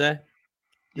 defense, is there?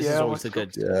 This is always the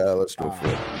good. Yeah, let's go for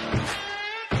it.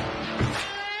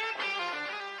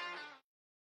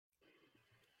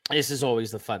 This is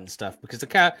always the fun stuff because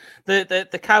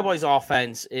the Cowboys'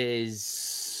 offense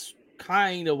is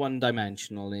kind of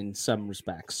one-dimensional in some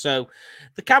respects. So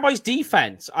the Cowboys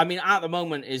defense, I mean, at the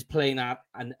moment is playing at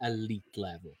an elite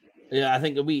level. Yeah, I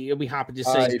think we'll be happy to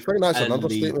say. I think that's another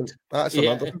statement. That's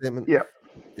another statement.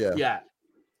 Yeah.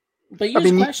 But you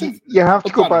have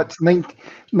to go back to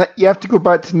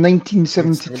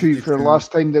 1972 for the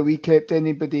last time that we kept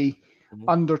anybody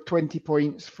under 20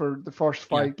 points for the first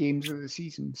 5 games of the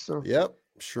season. So yep,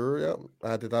 sure, yeah,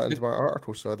 I added that into my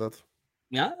article, so I did.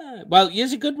 Yeah, well,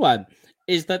 here's a good one: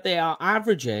 is that they are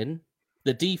averaging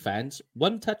the defense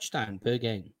 1 touchdown per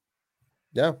game.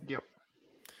 Yeah, yep,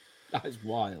 that is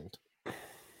wild.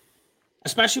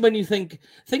 Especially when you think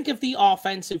of the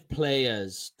offensive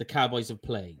players the Cowboys have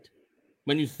played.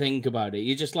 When you think about it,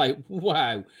 you're just like,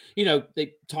 wow. You know,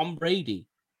 Tom Brady.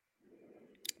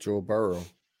 Joe Burrow.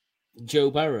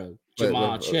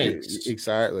 Jamar Chase.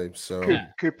 Exactly. So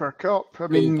Cooper Kupp. I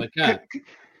mean,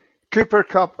 Cooper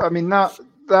Kupp. I mean, that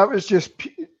was just,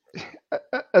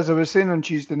 as I was saying on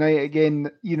Tuesday night again,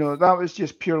 you know, that was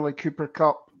just purely Cooper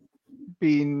Kupp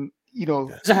being, you know,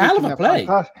 it's a hell of a play.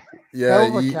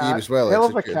 Yeah, he was well hell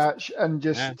of a catch, and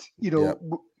just you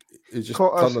know, just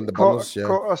caught us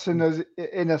in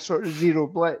a sort of zero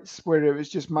blitz where it was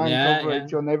just man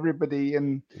coverage on everybody,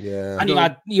 and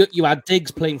you had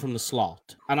Diggs playing from the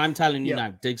slot, and I'm telling you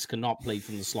now, Diggs cannot play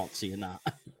from the slot. Seeing that,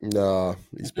 no,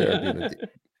 he's better being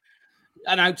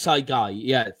an outside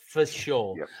guy, for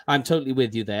sure. Yep. I'm totally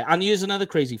with you there. And here's another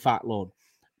crazy fact, Lord,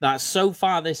 that so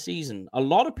far this season, a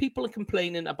lot of people are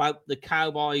complaining about the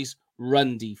Cowboys'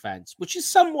 run defense, which is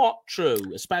somewhat true,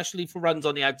 especially for runs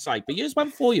on the outside. But here's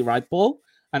one for you, right, Paul?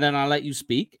 And then I'll let you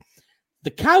speak. The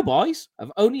Cowboys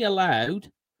have only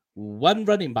allowed 1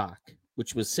 running back,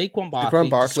 which was Saquon Barkley,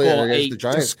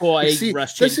 to score a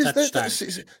rushing touchdown.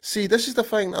 This is the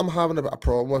thing I'm having a bit of a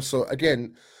problem with. So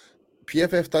again,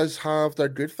 PFF does have their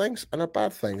good things and their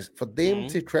bad things. For them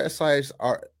to criticize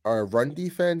our run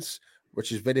defense,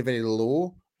 which is very, very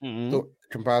low, in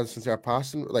comparison to our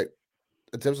passing, like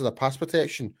in terms of the pass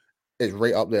protection, is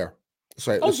right up there.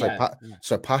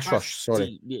 Pass rush.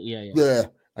 Sorry.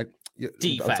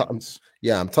 Defense.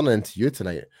 I'm turning into you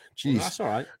tonight. Jeez. Well, that's all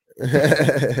right.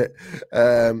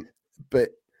 But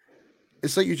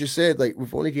it's like you just said, like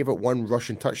we've only gave it 1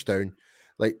 rushing touchdown.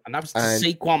 And that was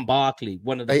Saquon Barkley,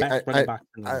 one of the best running backs.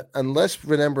 And let's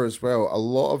remember as well, a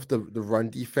lot of the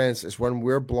run defense is when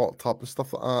we're blocked up and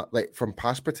stuff like that, like from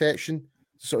pass protection.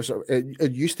 So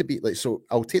it used to be like, so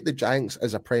I'll take the Giants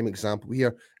as a prime example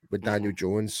here with Daniel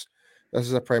Jones. This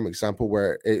is a prime example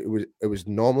where it was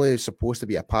normally supposed to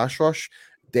be a pass rush.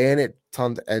 Then it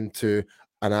turned into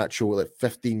an actual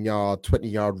 15-yard,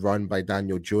 20-yard run by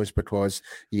Daniel Jones because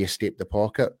he escaped the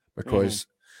pocket.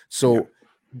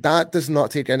 That does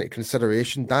not take into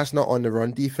consideration. That's not on the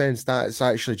run defense. That is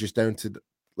actually just down to the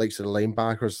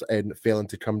linebackers and failing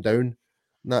to come down.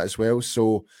 That as well.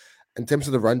 So in terms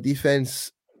of the run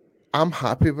defense, I'm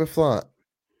happy with that.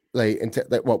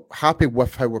 Happy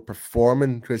with how we're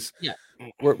performing because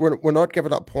we're not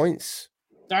giving up points.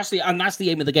 That's the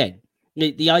aim of the game.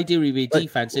 The idea of your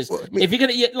defense is if you're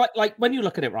gonna like when you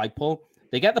look at it, right, Paul,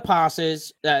 they get the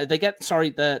passes,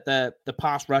 the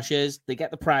pass rushes, they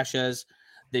get the pressures.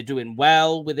 They're doing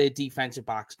well with their defensive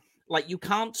backs. Like, you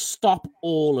can't stop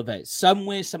all of it.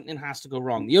 Somewhere, something has to go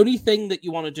wrong. The only thing that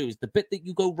you want to do is the bit that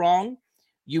you go wrong,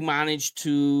 you manage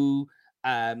to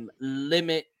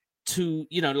limit to,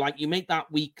 you make that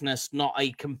weakness not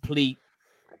a complete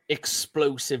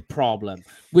explosive problem,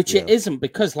 which it isn't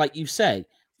because, like you say,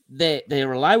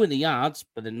 they're allowing the yards,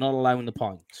 but they're not allowing the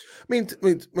points. I mean,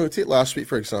 take last week,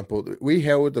 for example. We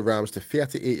held the Rams to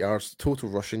 38 yards total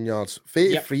rushing yards.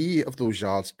 33 of those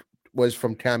yards was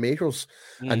from Cam Akers,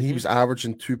 and he was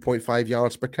averaging 2.5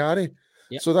 yards per carry.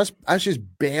 Yep. So that's just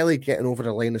barely getting over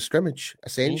the line of scrimmage,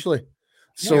 essentially.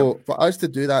 So for us to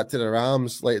do that to the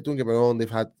Rams, like, don't get me wrong,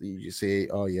 they've had, you say,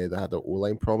 oh yeah, they had their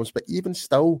O-line problems, but even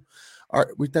still,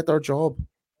 we did our job.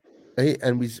 Right,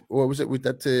 and we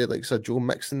did to Joe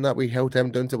Mixon that we held him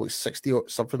down to 60 or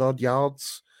something odd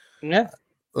yards. Yeah,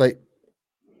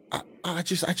 I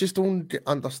just don't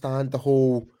understand the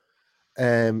whole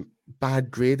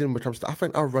bad grading when it comes to. I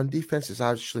think our run defense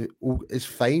is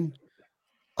fine.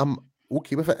 I'm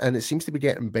okay with it, and it seems to be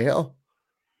getting better.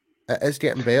 It is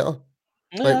getting better.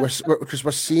 Yeah. Because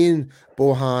we're seeing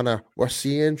Bohanna, we're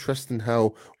seeing Tristan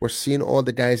Hill, we're seeing all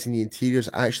the guys in the interiors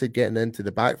actually getting into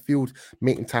the backfield,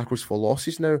 making tackles for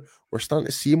losses now. We're starting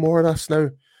to see more of this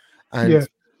now.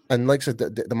 And like I said,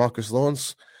 the Marcus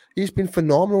Lawrence, he's been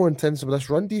phenomenal in terms of this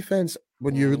run defense.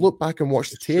 When you look back and watch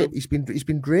the tape, he's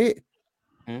been great.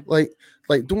 Like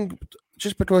don't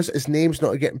just because his name's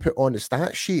not getting put on the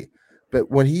stat sheet, But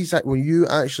when you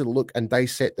actually look and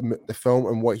dissect the film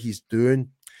and what he's doing,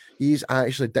 he's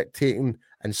actually dictating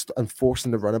and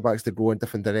forcing the running backs to go in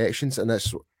different directions, and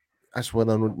that's why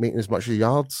they're not making as much of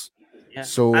yards. Yeah.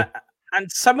 So,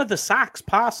 and some of the sacks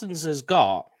Parsons has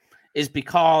got is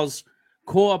because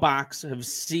quarterbacks have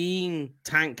seen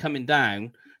Tank coming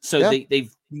down, so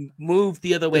they've moved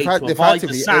the other way to avoid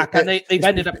the sack, and they've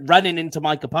ended up running into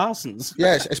Micah Parsons.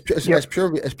 Yeah, it's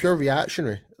pure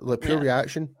reactionary,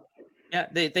 reaction. Yeah,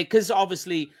 because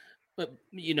obviously,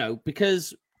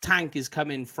 because Tank is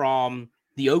coming from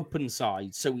the open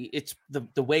side, so it's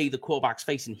the way the quarterback's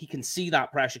facing. He can see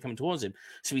that pressure coming towards him,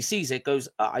 so he sees it, goes,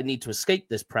 I need to escape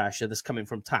this pressure that's coming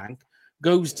from Tank.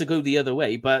 Goes to go the other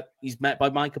way, but he's met by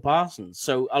Micah Parsons.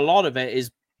 So a lot of it is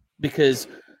because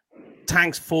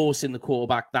Tank's forcing the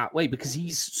quarterback that way, because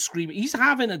he's screaming. He's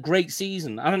having a great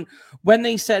season. And when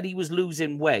they said he was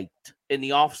losing weight in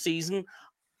the off season,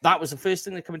 that was the first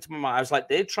thing that came into my mind. I was like,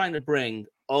 they're trying to bring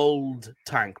old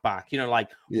Tank back,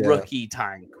 rookie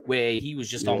Tank, where he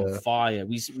was just on fire.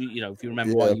 If you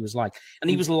remember what he was like, and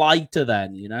he was lighter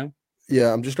then,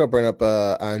 Yeah, I'm just going to bring up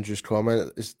Andrew's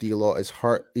comment. This D-Lot is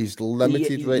hurt. He's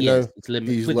limited now.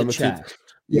 He's limited.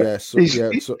 Yeah,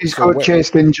 he's got a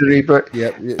chest injury, but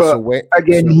but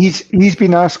he's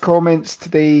been asked comments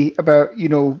today about,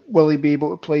 will he be able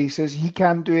to play? He says he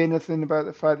can't do anything about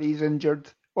the fact that he's injured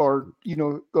or,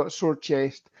 got a sore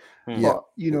chest. But,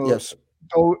 you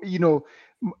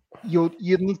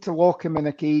need to lock him in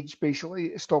a cage, basically,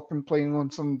 to stop him playing on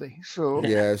Sunday. So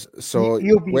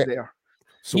he'll be there.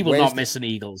 So he will not miss an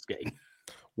Eagles game.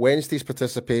 Wednesday's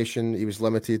participation, he was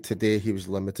limited. Today, he was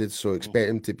limited. So expect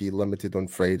him to be limited on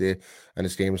Friday, and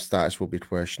his game status will be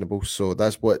questionable. So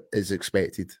that's what is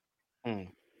expected. And,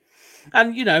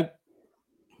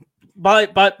 by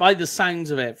the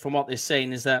sounds of it, from what they're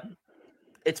saying, is that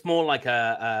it's more like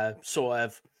a sort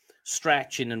of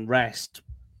stretching and rest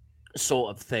sort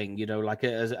of thing, like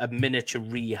a miniature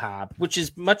rehab, which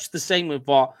is much the same with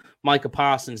what Micah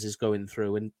Parsons is going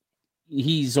through. And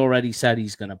he's already said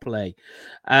he's going to play.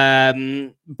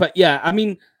 But yeah, I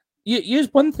mean,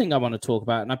 here's one thing I want to talk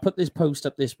about, and I put this post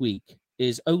up this week,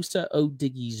 is Osa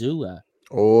Odigizua.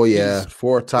 Oh, yeah.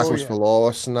 4 tackles for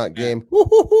loss in that game.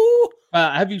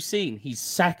 Have you seen? He's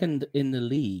second in the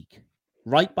league,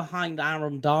 right behind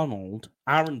Aaron Donald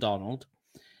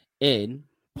in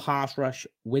pass rush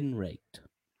win rate.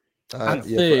 And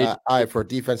third for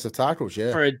defensive tackles,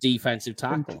 for a defensive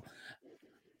tackle.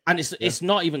 And it's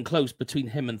not even close between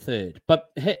him and third.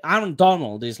 But Aaron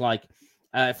Donald is like,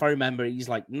 if I remember, he's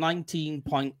like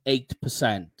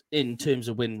 19.8% in terms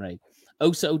of win rate.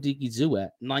 Osa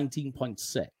Odigizua,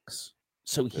 19.6.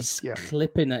 So he's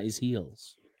clipping at his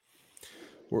heels.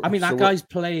 I mean, that guy's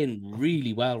playing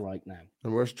really well right now.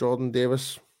 And where's Jordan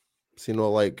Davis? Is he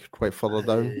not quite further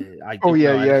down? I'd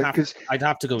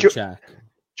have to go check.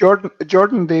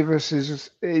 Jordan Davis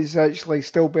is actually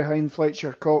still behind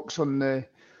Fletcher Cox on the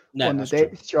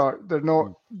depth chart. They're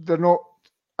not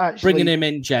actually bringing him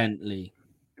in gently.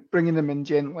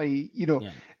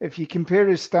 If you compare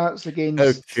his stats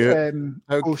against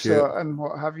Osa and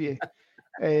what have you,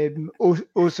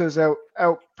 Osa's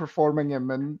outperforming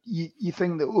him, and you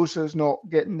think that Osa's not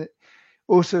getting it.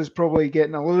 Osa's probably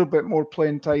getting a little bit more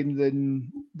playing time than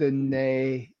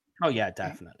definitely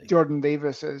Jordan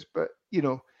Davis is, but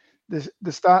the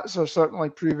stats are certainly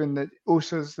proving that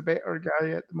Osa's the better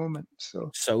guy at the moment.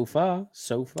 So far.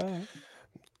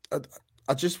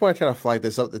 I just want to kind of flag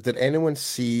this up. Did anyone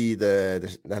see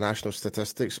the national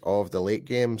statistics of the late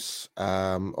games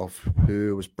of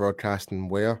who was broadcasting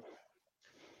where?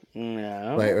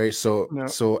 No. Right.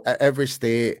 So every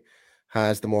state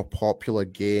has the more popular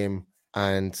game,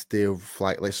 and they'll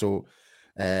flag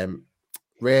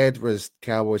red was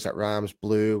Cowboys at Rams,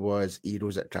 blue was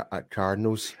Eagles at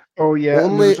Cardinals. Oh yeah.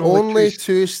 Only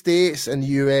 2 states in the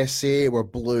USA were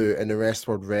blue, and the rest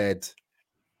were red.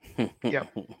 Yeah.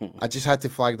 I just had to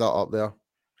flag that up there.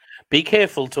 Be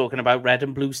careful talking about red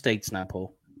and blue states now,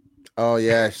 Paul. Oh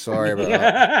yeah, sorry about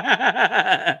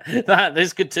that.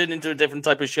 This could turn into a different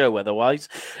type of show otherwise.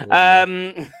 But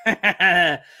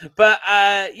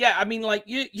I mean,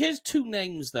 here's 2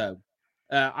 names though.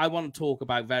 I want to talk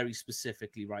about very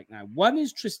specifically right now. One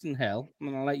is Trysten Hill. I'm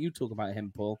going to let you talk about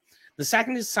him, Paul. The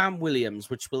second is Sam Williams,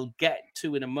 which we'll get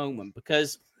to in a moment,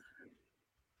 because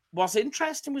what's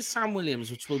interesting with Sam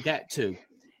Williams, which we'll get to,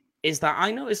 is that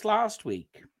I noticed last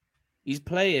week he's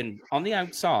playing on the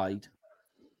outside,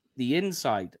 the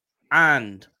inside,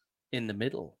 and in the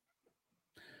middle.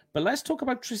 But let's talk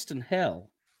about Trysten Hill.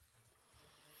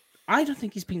 I don't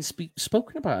think he's been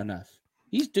spoken about enough.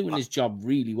 He's doing his job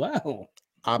really well.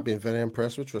 I've been very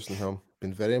impressed with Trysten Hill.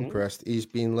 Been very impressed. He's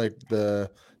been like the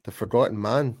forgotten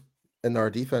man in our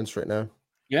defense right now.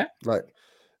 Yeah. Like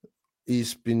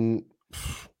he's been, I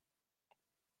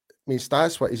mean,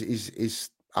 stats what he's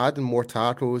adding more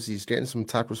tackles, he's getting some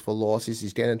tackles for losses,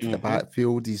 he's getting into the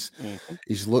backfield, he's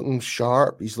looking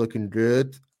sharp, he's looking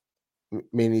good. I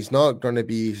mean, he's not going to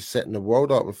be setting the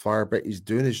world up on fire, but he's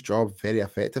doing his job very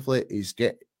effectively. He's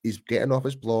getting off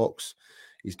his blocks,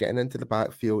 he's getting into the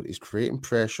backfield, he's creating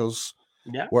pressures.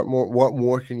 Yeah. What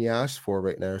more can you ask for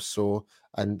right now? So,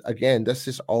 and again, this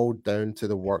is all down to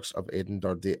the works of Aidan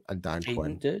Durdie and Dan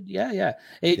Quinn. Yeah.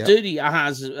 Durdie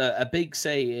has a big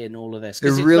say in all of this.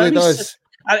 It really does.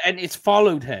 And it's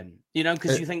followed him,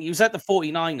 because you think he was at the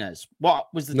 49ers. What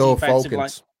was the defensive line?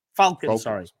 Falcons,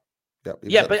 sorry.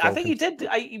 Yeah, but I think he did.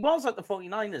 He was at the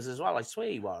 49ers as well. I swear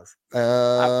he was.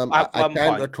 I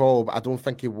can't recall, but I don't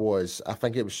think he was. I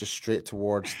think it was just straight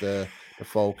towards the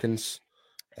Falcons.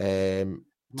 I'll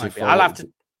have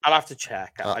to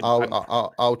check.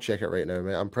 I'll check it right now,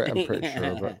 mate. I'm pretty sure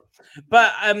of it.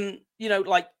 But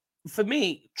like for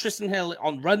me, Trysten Hill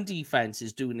on run defense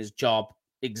is doing his job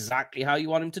exactly how you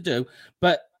want him to do.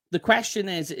 But the question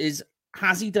is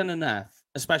has he done enough?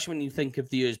 Especially when you think of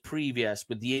the years previous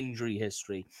with the injury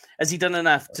history, has he done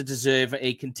enough to deserve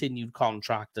a continued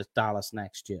contract at Dallas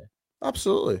next year?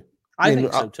 Absolutely, I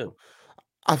think so too.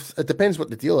 It depends what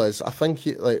the deal is. I think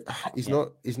he's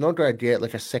not going to get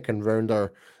like a second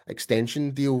rounder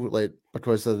extension deal, like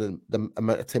because of the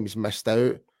amount of time he's missed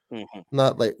out.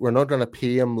 Not like we're not going to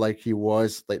pay him like he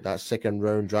was like that second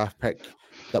round draft pick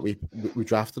that we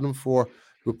drafted him for.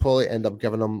 We'll probably end up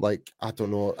giving him like, I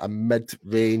don't know, a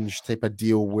mid-range type of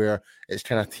deal where it's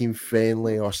kind of team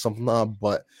friendly or something like that.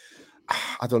 But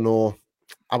I don't know.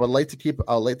 I'd like to keep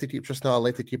Trysten. I'd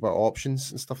like to keep our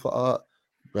options and stuff like that.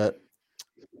 But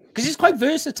because he's quite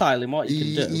versatile in what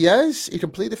he can do. He is. He can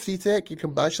play the 3 tech. He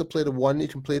can actually play the 1. He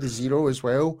can play the 0 as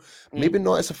well. Maybe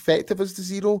not as effective as the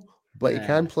 0, but he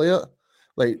can play it.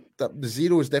 Like the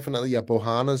 0 is definitely a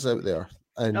Bohanna's out there.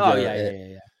 And,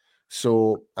 yeah.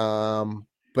 So,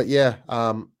 but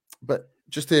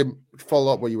just to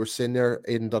follow up what you were saying there,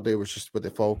 Aidan Durdie was just with the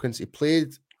Falcons. He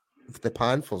played for the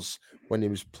Panthers when he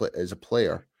was as a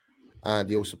player, and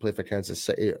he also played for Kansas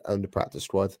City on the practice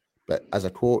squad. But as a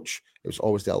coach, it was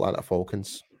always the Atlanta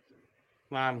Falcons.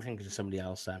 Well, I'm thinking of somebody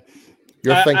else then.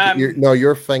 You're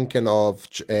thinking of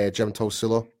Jim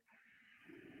Tulsula,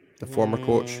 the former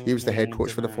coach. He was the head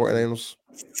coach for the 49ers.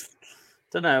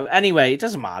 Don't know. Anyway, it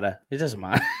doesn't matter.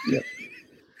 Yeah.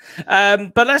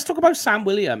 But let's talk about Sam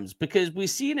Williams, because we're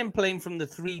seeing him playing from the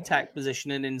 3 tech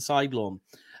position and inside lawn.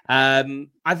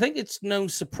 I think it's no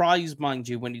surprise, mind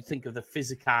you, when you think of the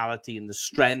physicality and the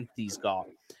strength he's got.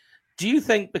 Do you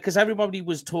think, because everybody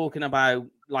was talking about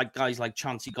like guys like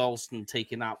Chauncey Golston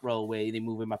taking that role where they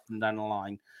move him up and down the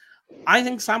line, I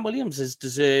think Sam Williams has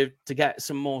deserved to get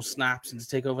some more snaps and to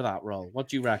take over that role. What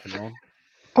do you reckon, Ron?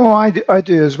 Oh, I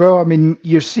do as well. I mean,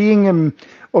 you're seeing him,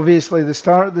 obviously, the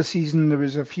start of the season, there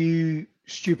was a few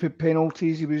stupid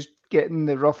penalties. He was getting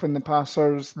the roughing the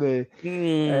passers, there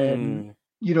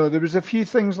was a few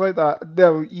things like that.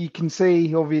 Though you can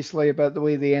say, obviously, about the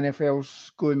way the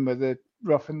NFL's going with the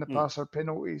roughing the passer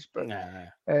penalties. But,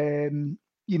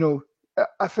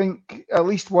 I think at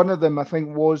least one of them,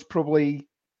 was probably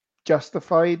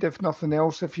justified, if nothing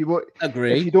else. If you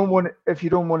agree, if you don't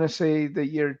want to say that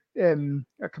you're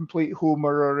a complete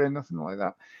homer or anything like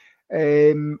that,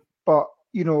 but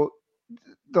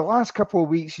the last couple of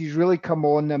weeks he's really come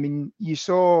on. I mean, you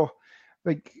saw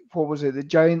like what was it, the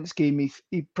Giants game?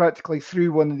 He practically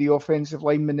threw one of the offensive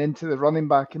linemen into the running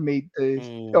back and made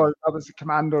or that was the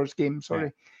Commanders game. Sorry. Yeah.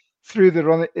 Through the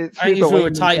run, he threw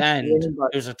a tight end.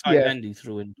 It was a tight end he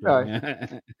threw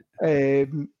into.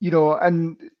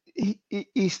 And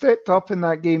he stepped up in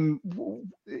that game,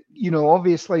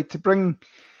 obviously to bring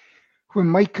when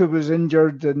Micah was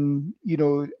injured and,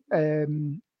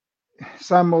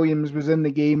 Sam Williams was in the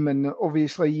game, and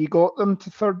obviously you got them to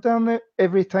third down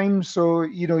every time. So,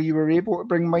 you were able to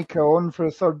bring Micah on for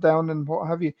a third down and what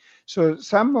have you. So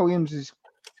Sam Williams is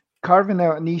carving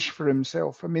out a niche for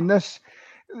himself. I mean,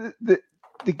 the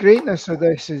greatness of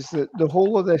this is that the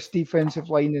whole of this defensive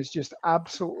line is just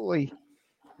absolutely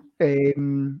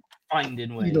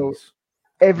finding ways.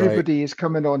 Everybody is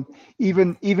coming on.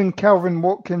 Even Calvin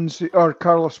Watkins or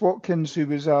Carlos Watkins, who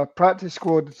was a practice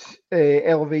squad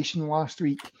elevation last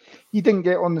week, he didn't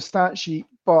get on the stat sheet,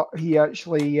 but he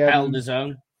actually held his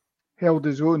own,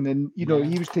 and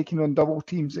he was taking on double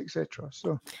teams, etc.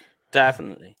 So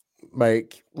definitely.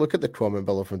 Mike, look at the comment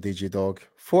below from DJ Dog.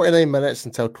 49 minutes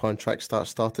until contract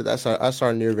started. That's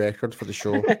our new record for the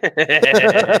show.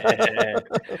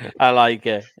 I like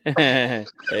it. There'll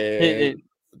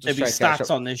be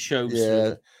stats on this show. Yeah.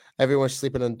 Soon. Everyone's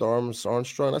sleeping in dorms.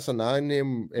 Armstrong, that's a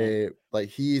name. Like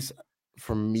he's,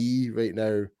 for me right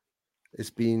now, has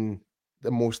been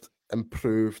the most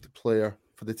improved player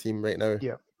for the team right now.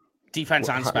 Yeah. Defense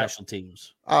and special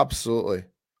teams. Absolutely.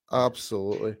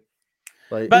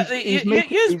 Like, but he's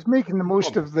making the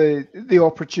most of the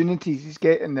opportunities he's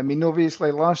getting. I mean,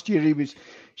 obviously, last year he was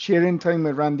sharing time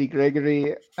with Randy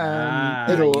Gregory.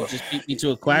 You just beat me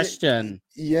to a question.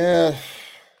 Yeah.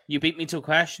 You beat me to a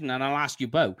question, and I'll ask you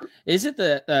both. Is it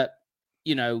that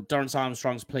Dorrance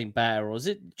Armstrong's playing better, or is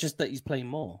it just that he's playing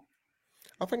more?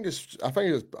 I think it's just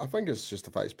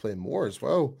the fact he's playing more as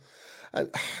well.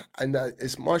 And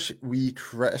as much we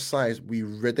criticized, we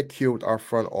ridiculed our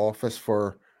front office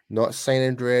for not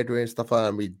signing Gregory and stuff like that.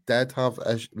 And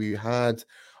we had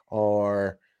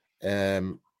our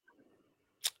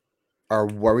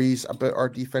worries about our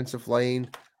defensive line,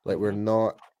 like we're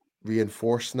not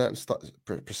reinforcing it and stuff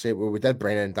per se. Well, we did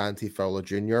bring in Dante Fowler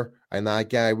Jr. and that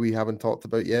guy we haven't talked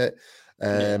about yet.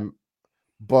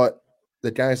 But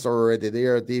the guys are already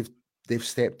there. They've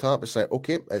stepped up. It's like,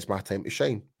 okay, it's my time to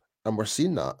shine, and we're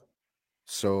seeing that.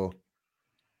 So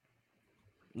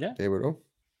yeah, there we go.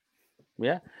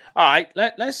 Yeah. All right.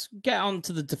 Let's get on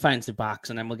to the defensive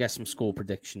backs, and then we'll get some score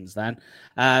predictions then.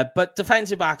 But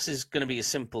defensive backs is going to be a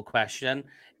simple question.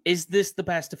 Is this the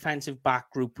best defensive back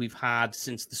group we've had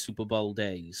since the Super Bowl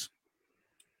days?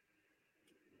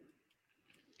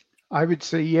 I would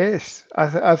say yes.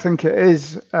 I think it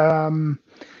is.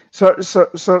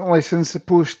 Certainly since the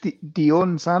post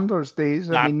Deion Sanders days.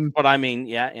 That's what I mean.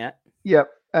 Yeah.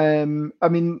 I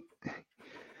mean,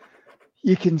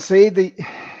 you can say that,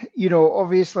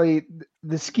 obviously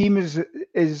the scheme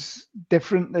is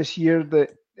different this year.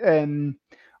 That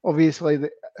obviously,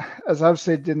 as I've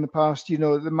said in the past, the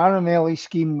Marinelli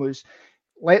scheme was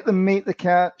let them make the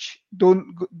catch.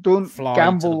 Don't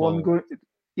gamble on going.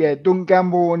 Yeah, don't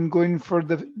gamble on going for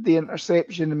the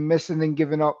interception and missing and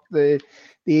giving up the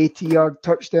 80-yard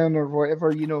touchdown or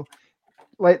whatever.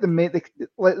 Let them make the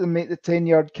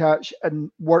 10-yard catch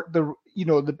and work the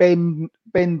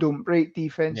bend don't break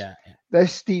defense. Yeah.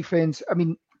 This defense, I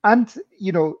mean, and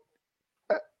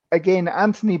again,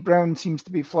 Anthony Brown seems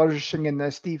to be flourishing in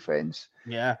this defense.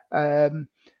 Yeah.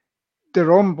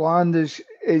 DaRon Bland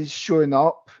is showing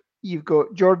up. You've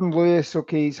got Jordan Lewis.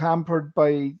 Okay, he's hampered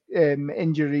by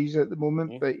injuries at the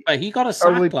moment, but he got a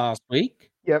sack last week.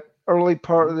 Yep, early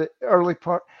part,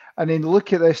 and then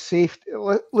look at this safety.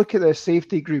 Look at this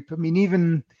safety group. I mean,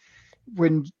 even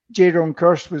when Jaron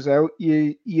Kearse was out,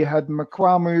 you had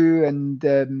Makwamu and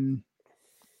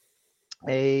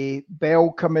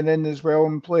Bell coming in as well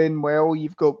and playing well.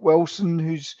 You've got Wilson,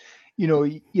 who's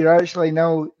you're actually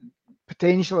now.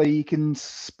 Potentially, you can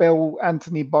spell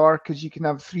Anthony Barr because you can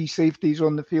have 3 safeties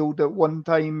on the field at one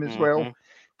time as well.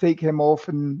 Take him off,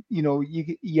 and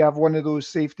you have one of those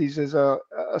safeties as a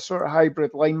sort of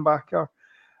hybrid linebacker.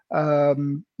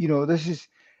 This is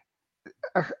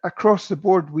across the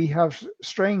board. We have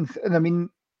strength, and I mean,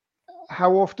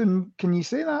 how often can you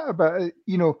say that about it?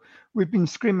 We've been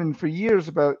screaming for years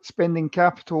about spending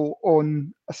capital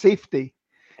on a safety.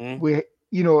 And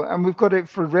we've got it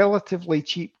for relatively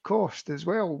cheap cost as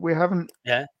well. We haven't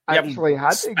actually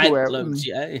had to go out loads,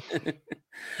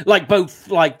 like both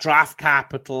like draft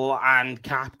capital and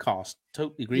cap cost.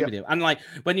 Totally agree with you. And like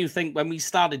when we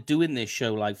started doing this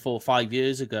show like 4 or 5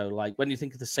 years ago, like when you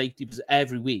think of the safety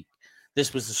every week,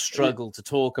 this was a struggle to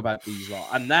talk about these lot.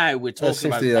 And now we're talking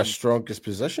about their strongest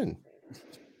position.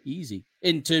 Easy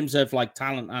in terms of like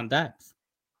talent and depth.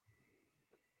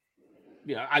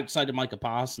 Outside of Micah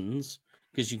Parsons,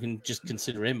 because you can just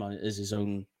consider him as his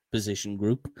own position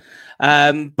group.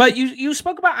 But you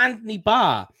spoke about Anthony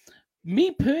Barr.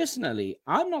 Me personally,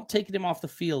 I'm not taking him off the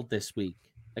field this week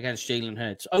against Jalen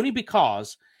Hurts, only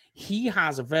because he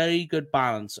has a very good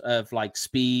balance of like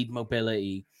speed,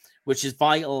 mobility, which is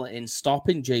vital in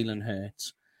stopping Jalen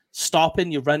Hurts,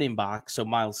 stopping your running back, so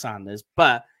Miles Sanders,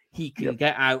 but he can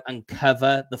get out and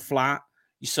cover the flat.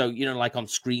 So, like on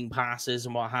screen passes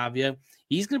and what have you.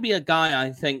 He's going to be a guy,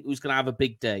 I think, who's going to have a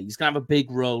big day. He's going to have a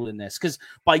big role in this. Because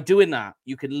by doing that,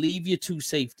 you can leave your 2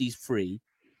 safeties free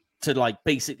to, like,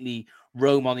 basically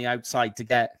roam on the outside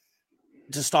to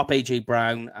stop A.J.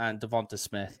 Brown and Devonta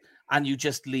Smith. And you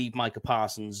just leave Micah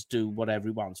Parsons do whatever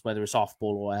he wants, whether it's off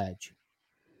ball or edge.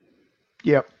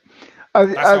 Yep.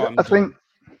 I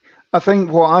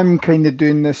think what I'm kind of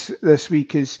doing this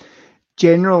week is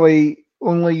generally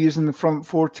only using the front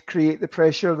 4 to create the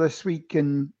pressure this week,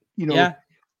 and you know,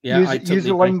 use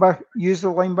the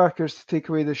linebackers to take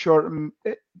away the short,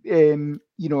 you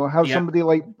know, have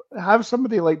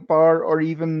somebody like Barr, or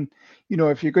even, you know,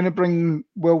 if you're going to bring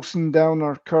Wilson down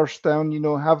or Kearse down, you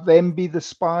know, have them be the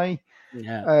spy.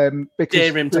 Yeah.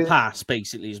 Dare him to pass,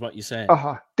 basically, is what you're saying.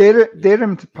 Dare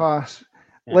him to pass.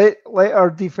 Yeah. Let our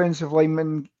defensive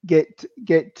linemen get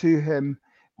to him,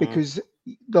 because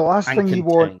the last thing you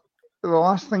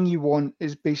want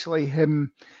is basically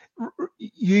him,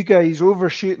 you guys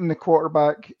overshooting the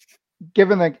quarterback,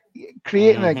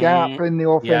 creating a gap in the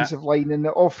offensive line, and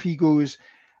off he goes.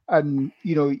 And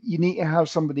you know, you need to have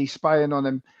somebody spying on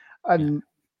him. And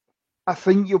I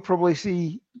think you'll probably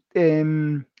see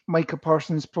Micah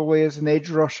Parsons probably as an edge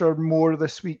rusher more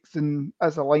this week than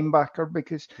as a linebacker,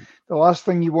 because the last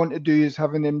thing you want to do is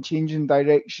having him changing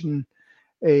direction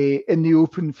in the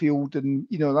open field, and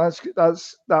you know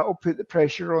that'll put the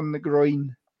pressure on the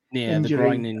groin. Yeah, injury. The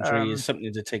groin injury is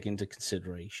something to take into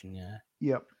consideration. Yeah.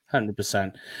 Yep.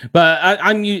 100%. But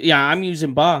I'm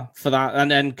using Barr for that,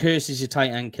 and then Kearse is your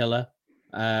tight end killer,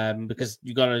 because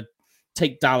you got to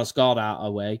take Dallas Goedert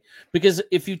away. Because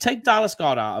if you take Dallas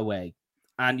Goedert away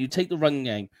and you take the run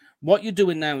game, what you're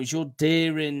doing now is you're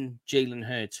daring Jalen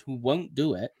Hurts, who won't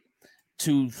do it,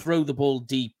 to throw the ball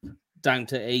deep down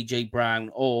to AJ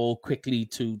Brown or quickly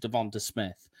to Devonta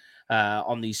Smith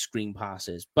on these screen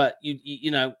passes. But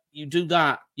you know, you do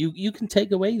that, you can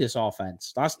take away this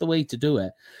offense. That's the way to do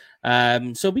it.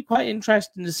 So it'll be quite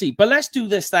interesting to see. But let's do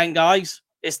this then, guys.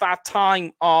 It's that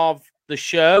time of the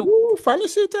show. Ooh,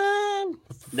 fantasy time.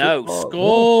 No,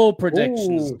 score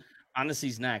predictions. Ooh.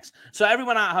 Fantasy's next. So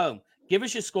everyone at home, give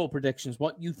us your score predictions,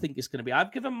 what you think it's going to be.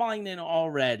 I've given mine in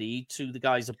already to the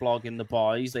guys at Blogging the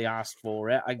Boys. They asked for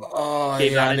it. I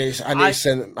need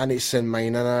to send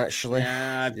mine in, actually.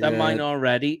 Yeah, I've done mine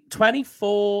already.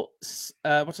 24,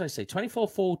 what did I say?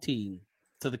 24-14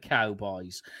 to the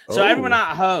Cowboys. So everyone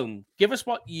at home, give us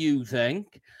what you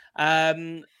think.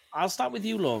 I'll start with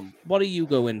you, Lon. What are you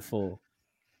going for?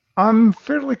 I'm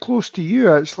fairly close to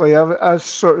you, actually. I've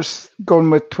sort of gone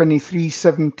with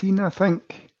 23-17, I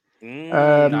think.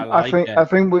 I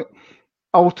think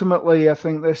ultimately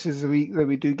this is the week that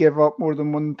we do give up more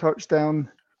than one touchdown,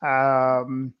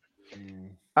 and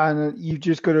you've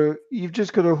just got to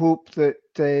hope that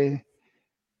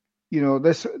you know,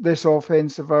 this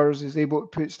offense of ours is able to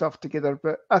put stuff together.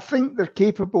 But I think they're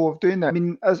capable of doing that. I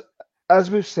mean,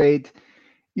 as we've said,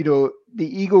 you know, the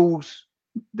Eagles,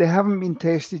 they haven't been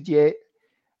tested yet.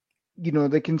 You know,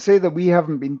 they can say that we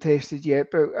haven't been tested yet,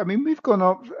 but I mean, we've gone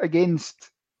up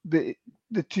against the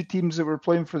two teams that were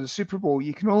playing for the Super Bowl.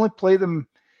 You can only play them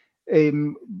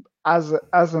as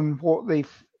in what they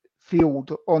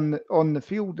field on the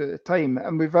field at the time,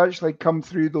 and we've actually come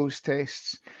through those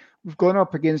tests. We've gone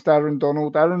up against Aaron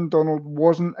Donald. Aaron Donald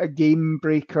wasn't a game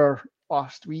breaker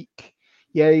last week.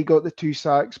 Yeah, he got the 2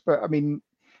 sacks, but I mean,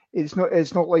 it's not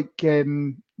like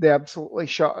they absolutely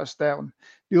shut us down.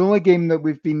 The only game that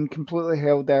we've been completely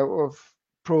held out of,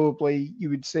 probably you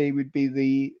would say, would be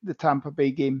the Tampa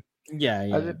Bay game. Yeah,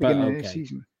 at the beginning of the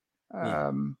season.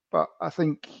 But I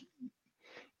think,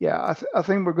 I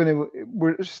think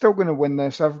we're still gonna win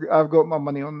this. I've got my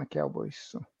money on the Cowboys.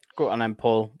 So go on then,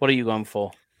 Paul. What are you going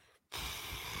for?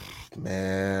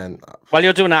 Man, while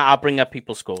you're doing that, I'll bring up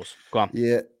people's scores. Go on.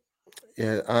 Yeah.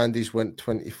 Andy's went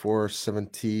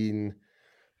 24-17.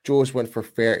 Joe's went for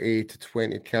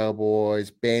 30-20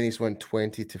 Cowboys. Benny's went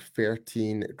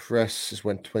 20-13. Chris has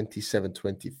went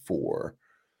 27-24.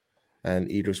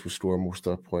 And Eaters will score most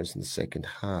of their points in the second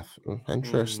half.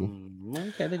 Interesting.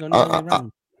 Okay, they're going to run.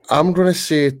 I'm going to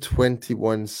say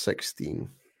 21-16.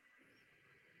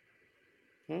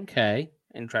 Okay,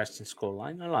 interesting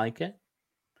scoreline. I like it.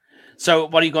 So,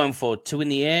 what are you going for? 2 in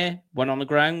the air, 1 on the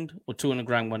ground, or 2 on the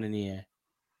ground, 1 in the air?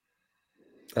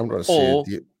 I'm going to say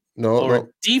a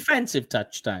defensive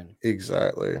touchdown.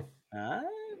 Exactly.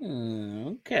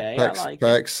 Okay.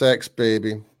 Pack 6,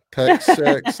 baby. Pack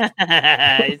 6.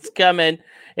 It's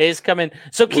coming.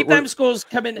 So keep them scores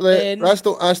coming in. That's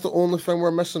the only thing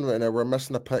we're missing right now. We're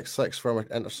missing a pick 6 from an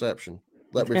interception.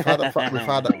 Like we've had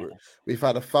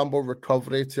a fumble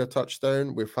recovery to a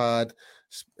touchdown. We've had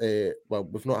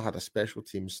we've not had a special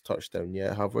teams touchdown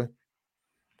yet, have we?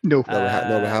 No, we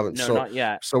haven't. No, not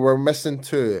yet. So we're missing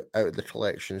 2 out of the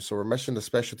collection. So we're missing the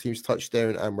special teams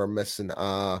touchdown, and we're missing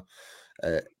a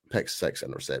pick 6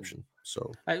 interception.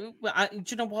 So do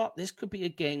you know what? This could be a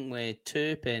game where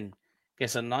Turpin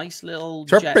gets a nice little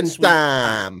Turpin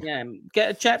dam. Yeah,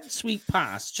 get a jet sweep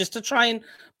pass just to try and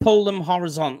pull them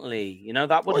horizontally. You know,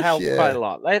 that would help quite a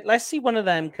lot. Let's see one of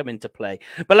them come into play.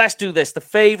 But let's do this. The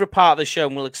favorite part of the show,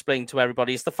 and we'll explain to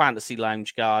everybody, is the Fantasy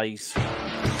Lounge, guys.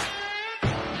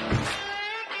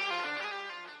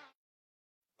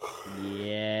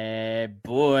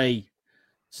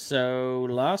 So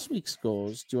last week's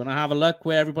scores. Do you want to have a look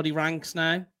where everybody ranks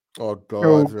now? Oh God!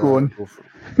 Oh, go on. Go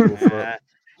for it.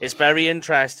 It's very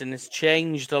interesting. It's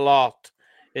changed a lot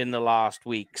in the last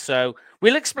week. So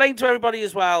we'll explain to everybody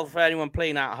as well, for anyone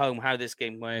playing at home, how this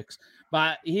game works.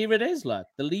 But here it is, look,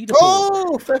 the leaderboard.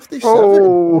 Oh, 57.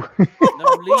 Oh, The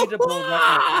leaderboard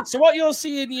right now. So what you're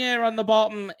seeing here on the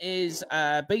bottom is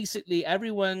basically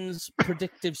everyone's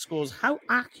predictive scores, how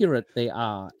accurate they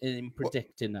are in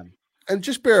predicting them. And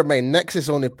just bear in mind, Nick's has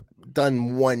only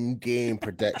done one game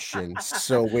predictions,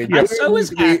 so we. And so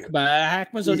is Heckma.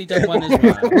 Heckma's only done one as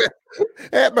well.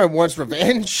 Heckman wants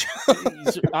revenge.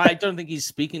 I don't think he's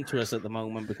speaking to us at the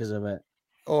moment because of it.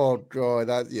 Oh God,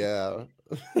 yeah.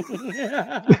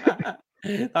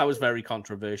 That was very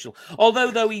controversial.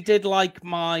 Although he did like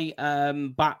my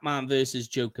Batman versus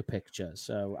Joker picture,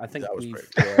 so I think that was pretty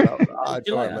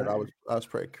cool. That's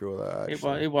pretty cool.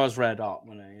 It was red hot,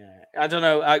 wasn't it? Yeah. I don't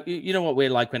know. You know what we're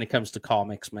like when it comes to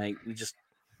comics, mate. We just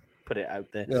put it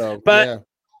out there.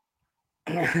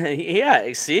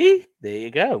 Yeah, see, there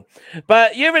you go.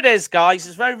 But here it is, guys.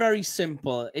 It's very, very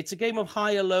simple. It's a game of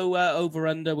higher, lower, over,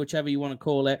 under, whichever you want to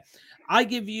call it. I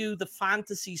give you the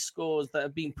fantasy scores that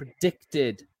have been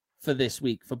predicted for this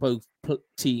week for both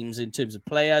teams in terms of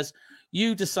players.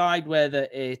 You decide whether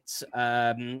it's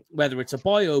a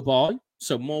boy oh boy,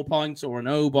 so more points, or an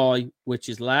oh boy, which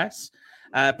is less.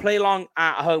 Play along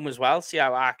at home as well. See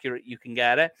how accurate you can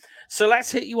get it. So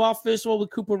let's hit you off first of all with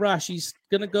Cooper Rush. He's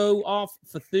going to go off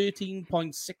for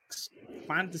 13.6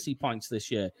 fantasy points this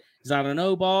year. Is that an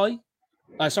oh boy?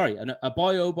 A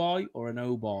boy oh boy or an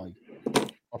oh boy?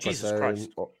 Jesus Christ.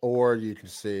 Or you can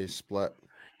say split.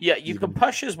 Yeah, you can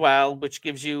push as well, which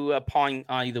gives you a point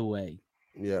either way.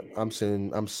 Yeah, I'm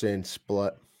saying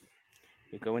split.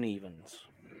 You're going evens.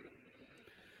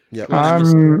 Yeah,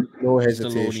 no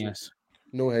hesitation.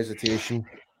 No hesitation.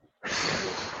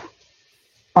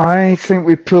 I think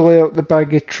we pull out the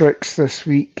bag of tricks this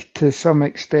week to some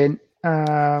extent.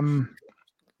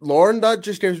 Lauren, that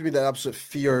just gives me the absolute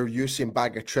fear of you seeing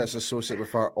bag of tricks associated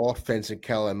with our offense and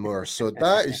Kellen Moore. So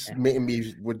that is making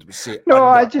me would say no.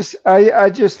 Under. I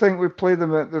just think we play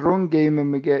them at the wrong game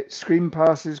and we get screen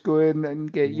passes going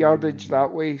and get yardage that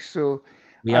way. So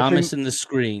we are missing the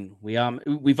screen.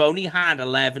 We've only had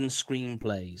 11 screen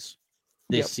plays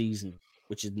this season,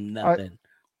 which is nothing.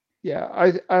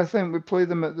 I think we play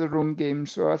them at the wrong game.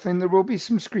 So I think there will be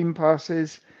some screen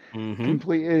passes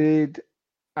completed.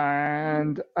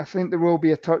 And I think there will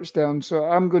be a touchdown, so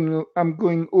I'm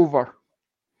going over.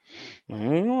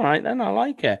 All right, then I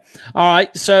like it. All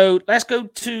right, so let's go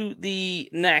to the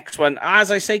next one.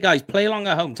 As I say, guys, play along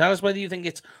at home. Tell us whether you think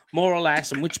it's more or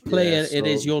less and which player it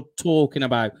is you're talking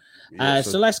about.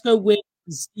 So let's go with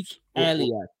Zeke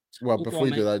Elliott. Well, before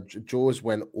you do that, Joe's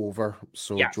went over.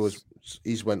 So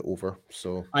he's went over.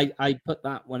 So I put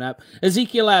that one up.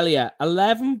 Ezekiel Elliott,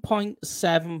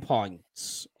 11.7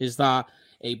 points. Is that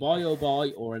a boy oh boy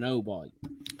or an oh boy?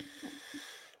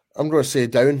 I'm going to say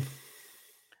down.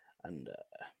 Under.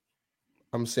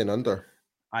 I'm saying under.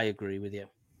 I agree with you.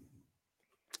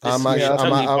 Tony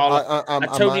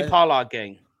Pollard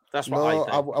game. That's what I think.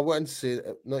 I wouldn't say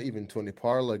not even Tony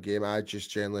Pollard game. I just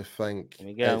generally think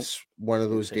it's one of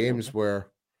those games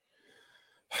where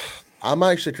I'm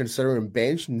actually considering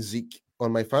benching Zeke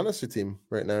on my fantasy team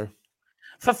right now.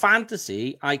 For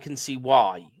fantasy, I can see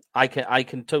why. I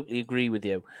can totally agree with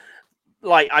you.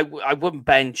 Like I wouldn't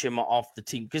bench him off the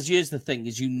team because here's the thing: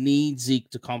 is you need Zeke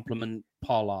to complement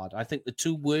Pollard. I think the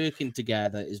two working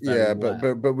together is very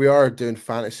well. but we are doing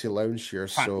fantasy lounge here,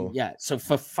 so So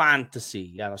for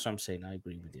fantasy, that's what I'm saying. I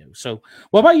agree with you. So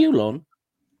what about you, Lon?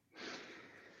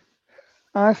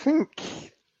 I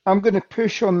think I'm going to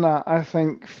push on that. I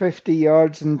think 50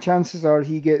 yards, and chances are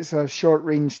he gets a short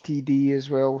range TD as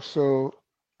well. So.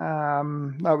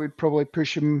 That would probably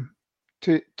push him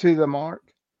to the mark.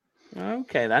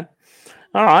 Okay, then.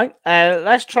 All right.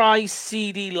 Let's try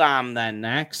CD Lamb then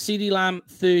next. CD Lamb,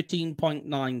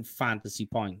 13.9 fantasy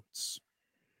points.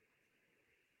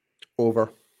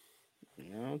 Over.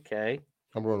 Okay.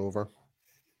 I'm going over.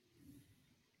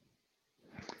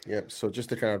 Yep. So just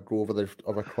to kind of go over the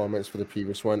other comments for the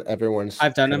previous one, I've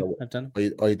done them.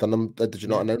 Oh, you done them? Did you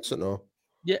not announce it? No.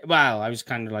 Yeah, well, I was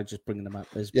kind of like just bringing them up.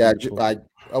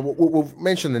 We'll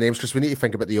mention the names because we need to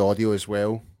think about the audio as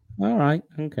well. All right,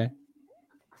 okay.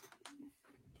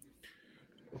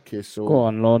 Okay, so go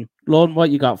on, Lon. Lon,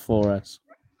 what you got for us?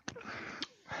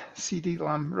 CD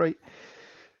Lamb, right?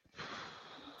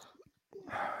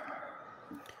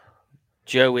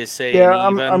 Joe is saying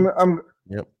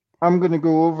I'm going to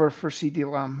go over for CD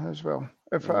Lamb as well.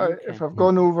 If I've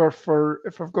gone over for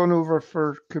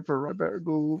Cooper, I better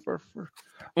go over for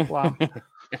Lamb.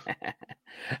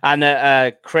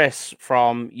 And Chris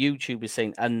from YouTube is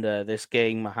saying under this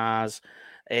game has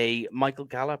a Michael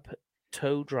Gallup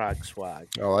toe drag swag.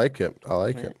 I like it. I do. I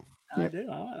like that.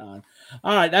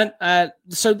 All right, then.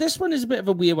 So this one is a bit of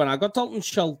a weird one. I got Dalton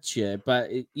Schultz here, but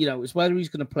it's whether he's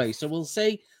going to play. So we'll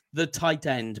say the tight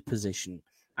end position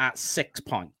at 6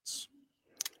 points.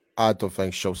 I don't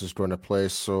think Schultz is going to play.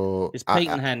 So it's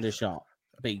Peyton Hendershot,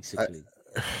 basically.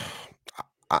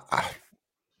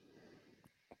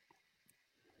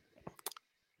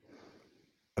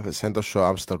 If it's Hendershot,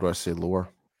 I'm still going to say lower.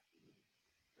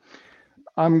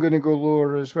 I'm going to go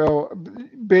lower as well,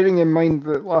 bearing in mind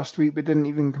that last week we didn't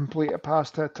even complete a pass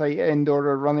to a tight end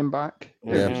or a running back.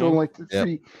 Yeah. It was only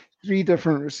three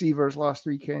different receivers last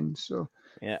weekend. So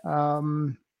yeah,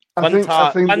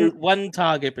 I think one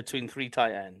target between 3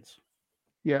 tight ends.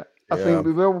 Yeah, I think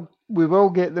we will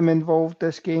get them involved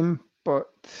this game, but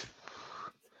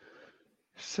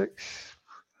 6.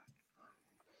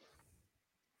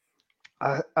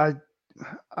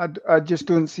 I just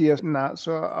don't see us in that,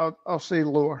 so I'll say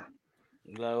lower.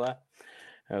 Lower,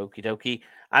 okie dokie.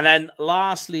 And then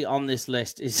lastly on this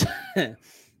list is the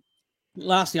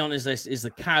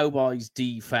Cowboys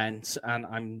defense, and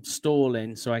I'm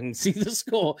stalling so I can see the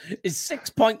score is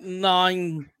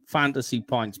 6.9 fantasy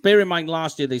points. Bear in mind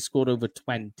last year they scored over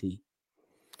 20.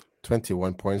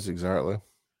 21 points exactly.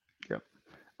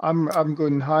 I'm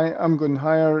going high. I'm going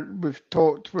higher. We've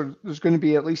talked. There's going to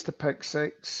be at least a pick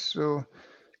 6, so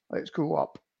let's go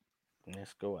up.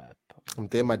 Let's go up. I'm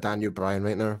doing my Daniel Bryan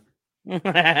right now.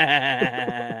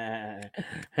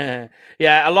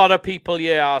 Yeah, a lot of people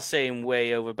are saying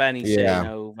way over. Benny's saying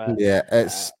over. Yeah,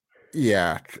 it's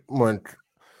the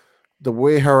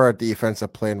way how our defense are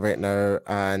playing right now,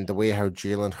 and the way how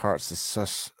Jalen Hurts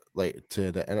is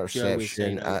to the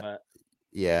interception.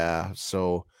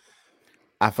 So.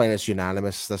 I think it's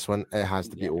unanimous. This one, it has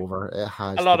to be over. It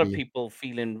has a lot of people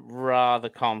feeling rather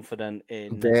confident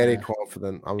in. Very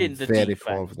confident. I'm very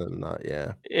confident in that.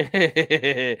 Yeah.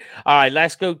 All right,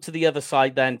 let's go to the other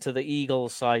side then, to the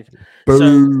Eagles side.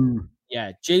 Boom.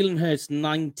 So, Jalen Hurts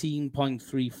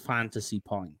 19.3 fantasy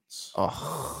points.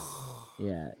 Oh.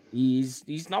 Yeah,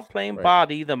 he's not playing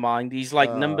bad either. Mind, he's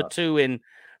like number 2 in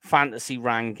fantasy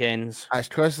rankings. It's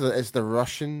because it's the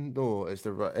Russian though. It's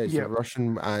the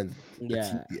Russian and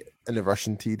the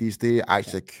Russian TDs. They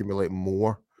actually accumulate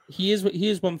more. Here's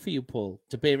one for you, Paul,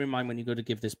 to bear in mind when you go to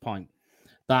give this point.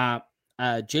 That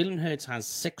Jalen Hurts has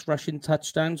 6 rushing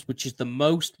touchdowns, which is the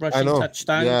most rushing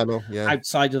touchdowns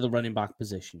outside of the running back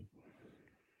position.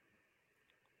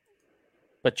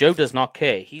 But Joe does not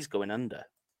care. He's going under.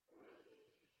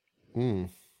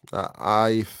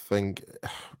 I think.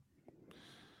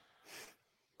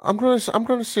 I'm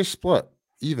gonna say split,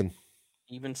 even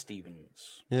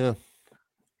Stevens. Yeah,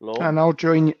 and I'll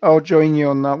join you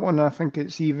on that one. I think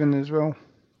it's even as well.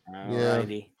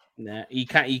 Alrighty. Yeah,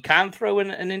 he can throw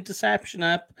an interception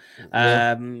up,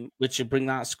 which will bring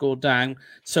that score down.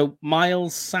 So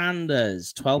Miles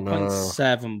Sanders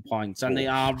 12.7 points, and they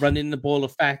are running the ball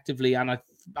effectively. And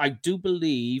I do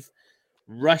believe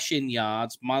rushing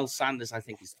yards, Miles Sanders I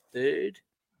think is 3rd.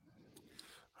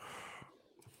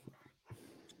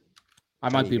 I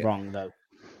might be wrong though.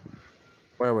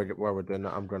 While we're doing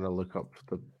that, I'm going to look up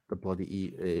the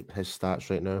bloody his stats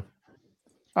right now.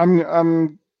 I'm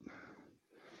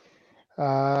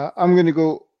going to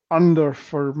go under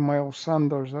for Miles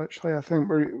Sanders. Actually, I think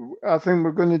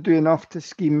we're going to do enough to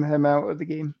scheme him out of the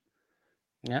game.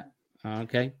 Yeah.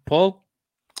 Okay, Paul.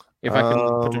 If I can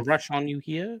put a rush on you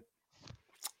here.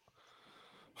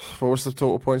 What was the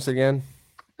total points again?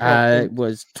 It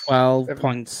was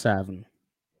 12.7.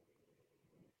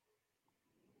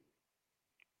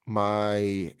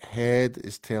 My head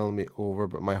is telling me over,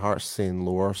 but my heart's saying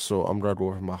lower, so I'm going to go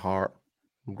over my heart.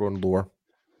 I'm going lower.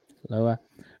 Lower.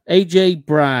 AJ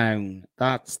Brown,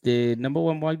 that's the number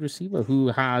 1 wide receiver who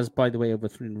has, by the way, over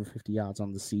 350 yards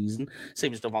on the season.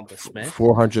 Same as Devonta Smith.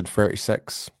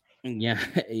 436. Yeah.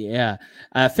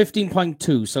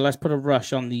 15.2. So let's put a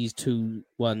rush on these 2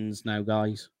 ones now,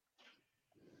 guys.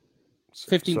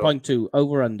 15.2,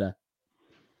 over under.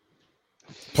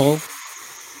 Paul?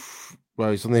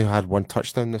 Well, he's only had 1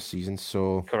 touchdown this season,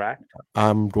 so correct.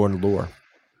 I'm going lower.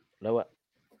 Lower.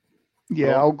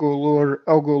 Yeah, I'll go lower.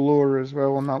 I'll go lower as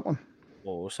well on that one.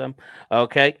 Awesome.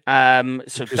 Okay.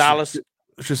 So Dallas.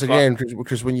 Just again,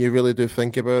 because when you really do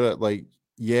think about it, like,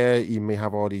 you may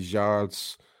have all these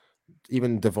yards.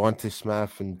 Even Devonta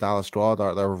Smith and Dallas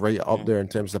Goedert, they're right up there in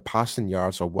terms of passing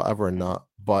yards or whatever and that.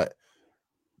 But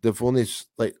they've only,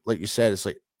 like you said, it's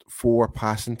like 4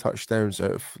 passing touchdowns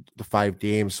out of the 5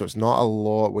 games, so it's not a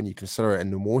lot when you consider it.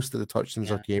 And most of the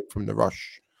touchdowns are came from the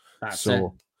rush.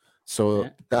 So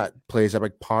that plays a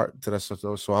big part to this.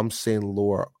 So I'm saying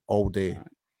lower all day.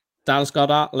 Dallas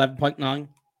Goedert 11.9.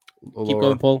 Keep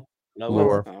going, Paul.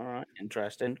 Lower. All right,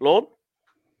 interesting. Lord?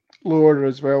 Lower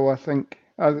as well, I think.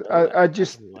 I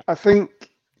think,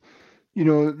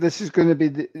 this is going to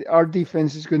be our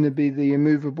defense is going to be the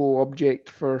immovable object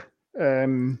for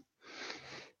the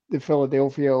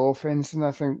Philadelphia offense, and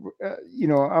I think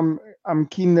I'm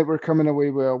keen that we're coming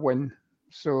away with a win,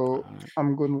 so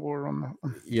I'm going lower on that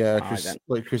one. Yeah,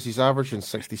 because he's averaging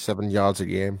 67 yards a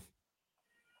game.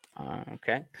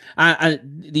 Okay.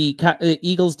 The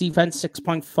Eagles defense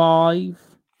 6.5.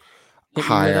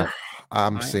 Higher.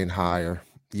 I'm saying higher.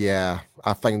 Yeah,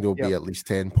 I think there'll be at least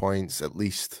 10 points, at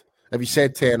least. If you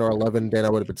said 10 or 11, then I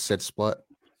would have said split.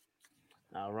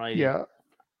 All right. Yeah,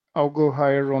 I'll go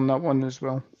higher on that one as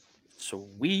well.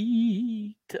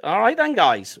 Sweet. All right then,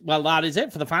 guys. Well, that is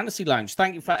it for the Fantasy Lounge.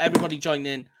 Thank you for everybody joining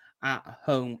in at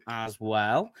home as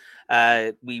well.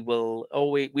 We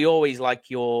always like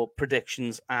your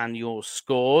predictions and your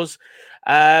scores.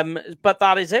 But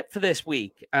that is it for this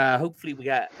week. Hopefully we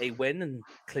get a win and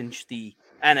clinch the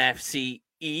NFC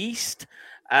East.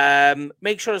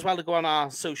 Make sure as well to go on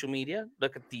our social media,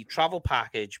 look at the travel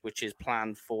package, which is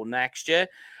planned for next year.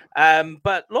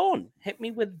 But Lorne, hit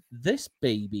me with this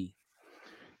baby.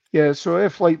 Yeah, so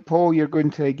if, like Paul, you're going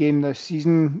to a game this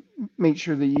season, make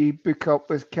sure that you book up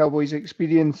with Cowboys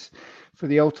Experience for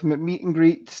the ultimate meet and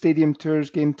greet, stadium tours,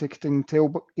 game ticketing,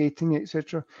 tailgating,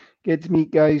 etc. Get to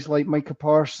meet guys like Micah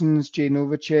Parsons, Jay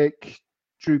Novacek,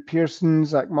 Drew Pearson,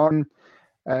 Zach Martin.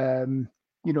 There's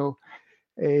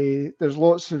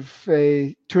lots of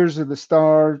tours of the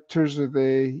Star, tours of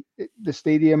the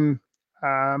stadium.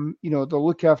 They'll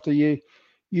look after you.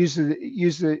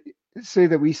 Say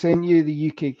that we sent you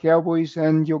the UK Cowboys,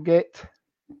 and you'll get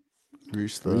free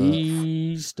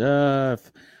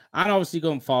stuff. And obviously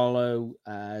go and follow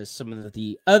some of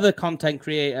the other content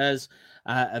creators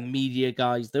and media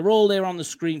guys. They're all there on the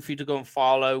screen for you to go and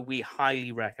follow. We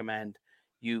highly recommend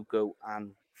you go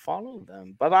and follow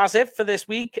them. But that's it for this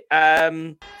week.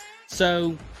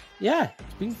 So yeah,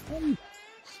 it's been fun.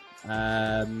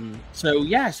 So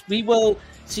yes, we will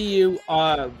see you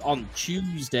on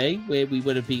Tuesday, where we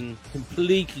would have been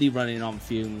completely running on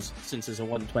fumes since it's a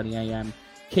 1:20 a.m.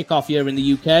 kickoff here in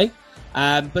the UK.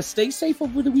 But stay safe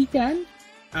over the weekend,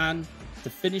 and to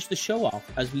finish the show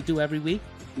off, as we do every week,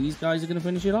 these guys are going to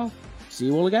finish it off. See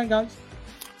you all again, guys.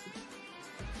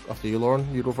 After you, Lauren,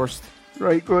 you go first.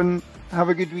 Right, go and have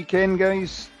a good weekend,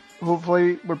 guys.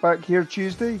 Hopefully we're back here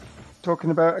Tuesday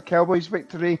talking about a Cowboys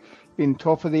victory, being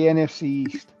top of the NFC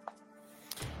East.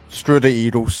 Screw the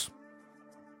Eagles.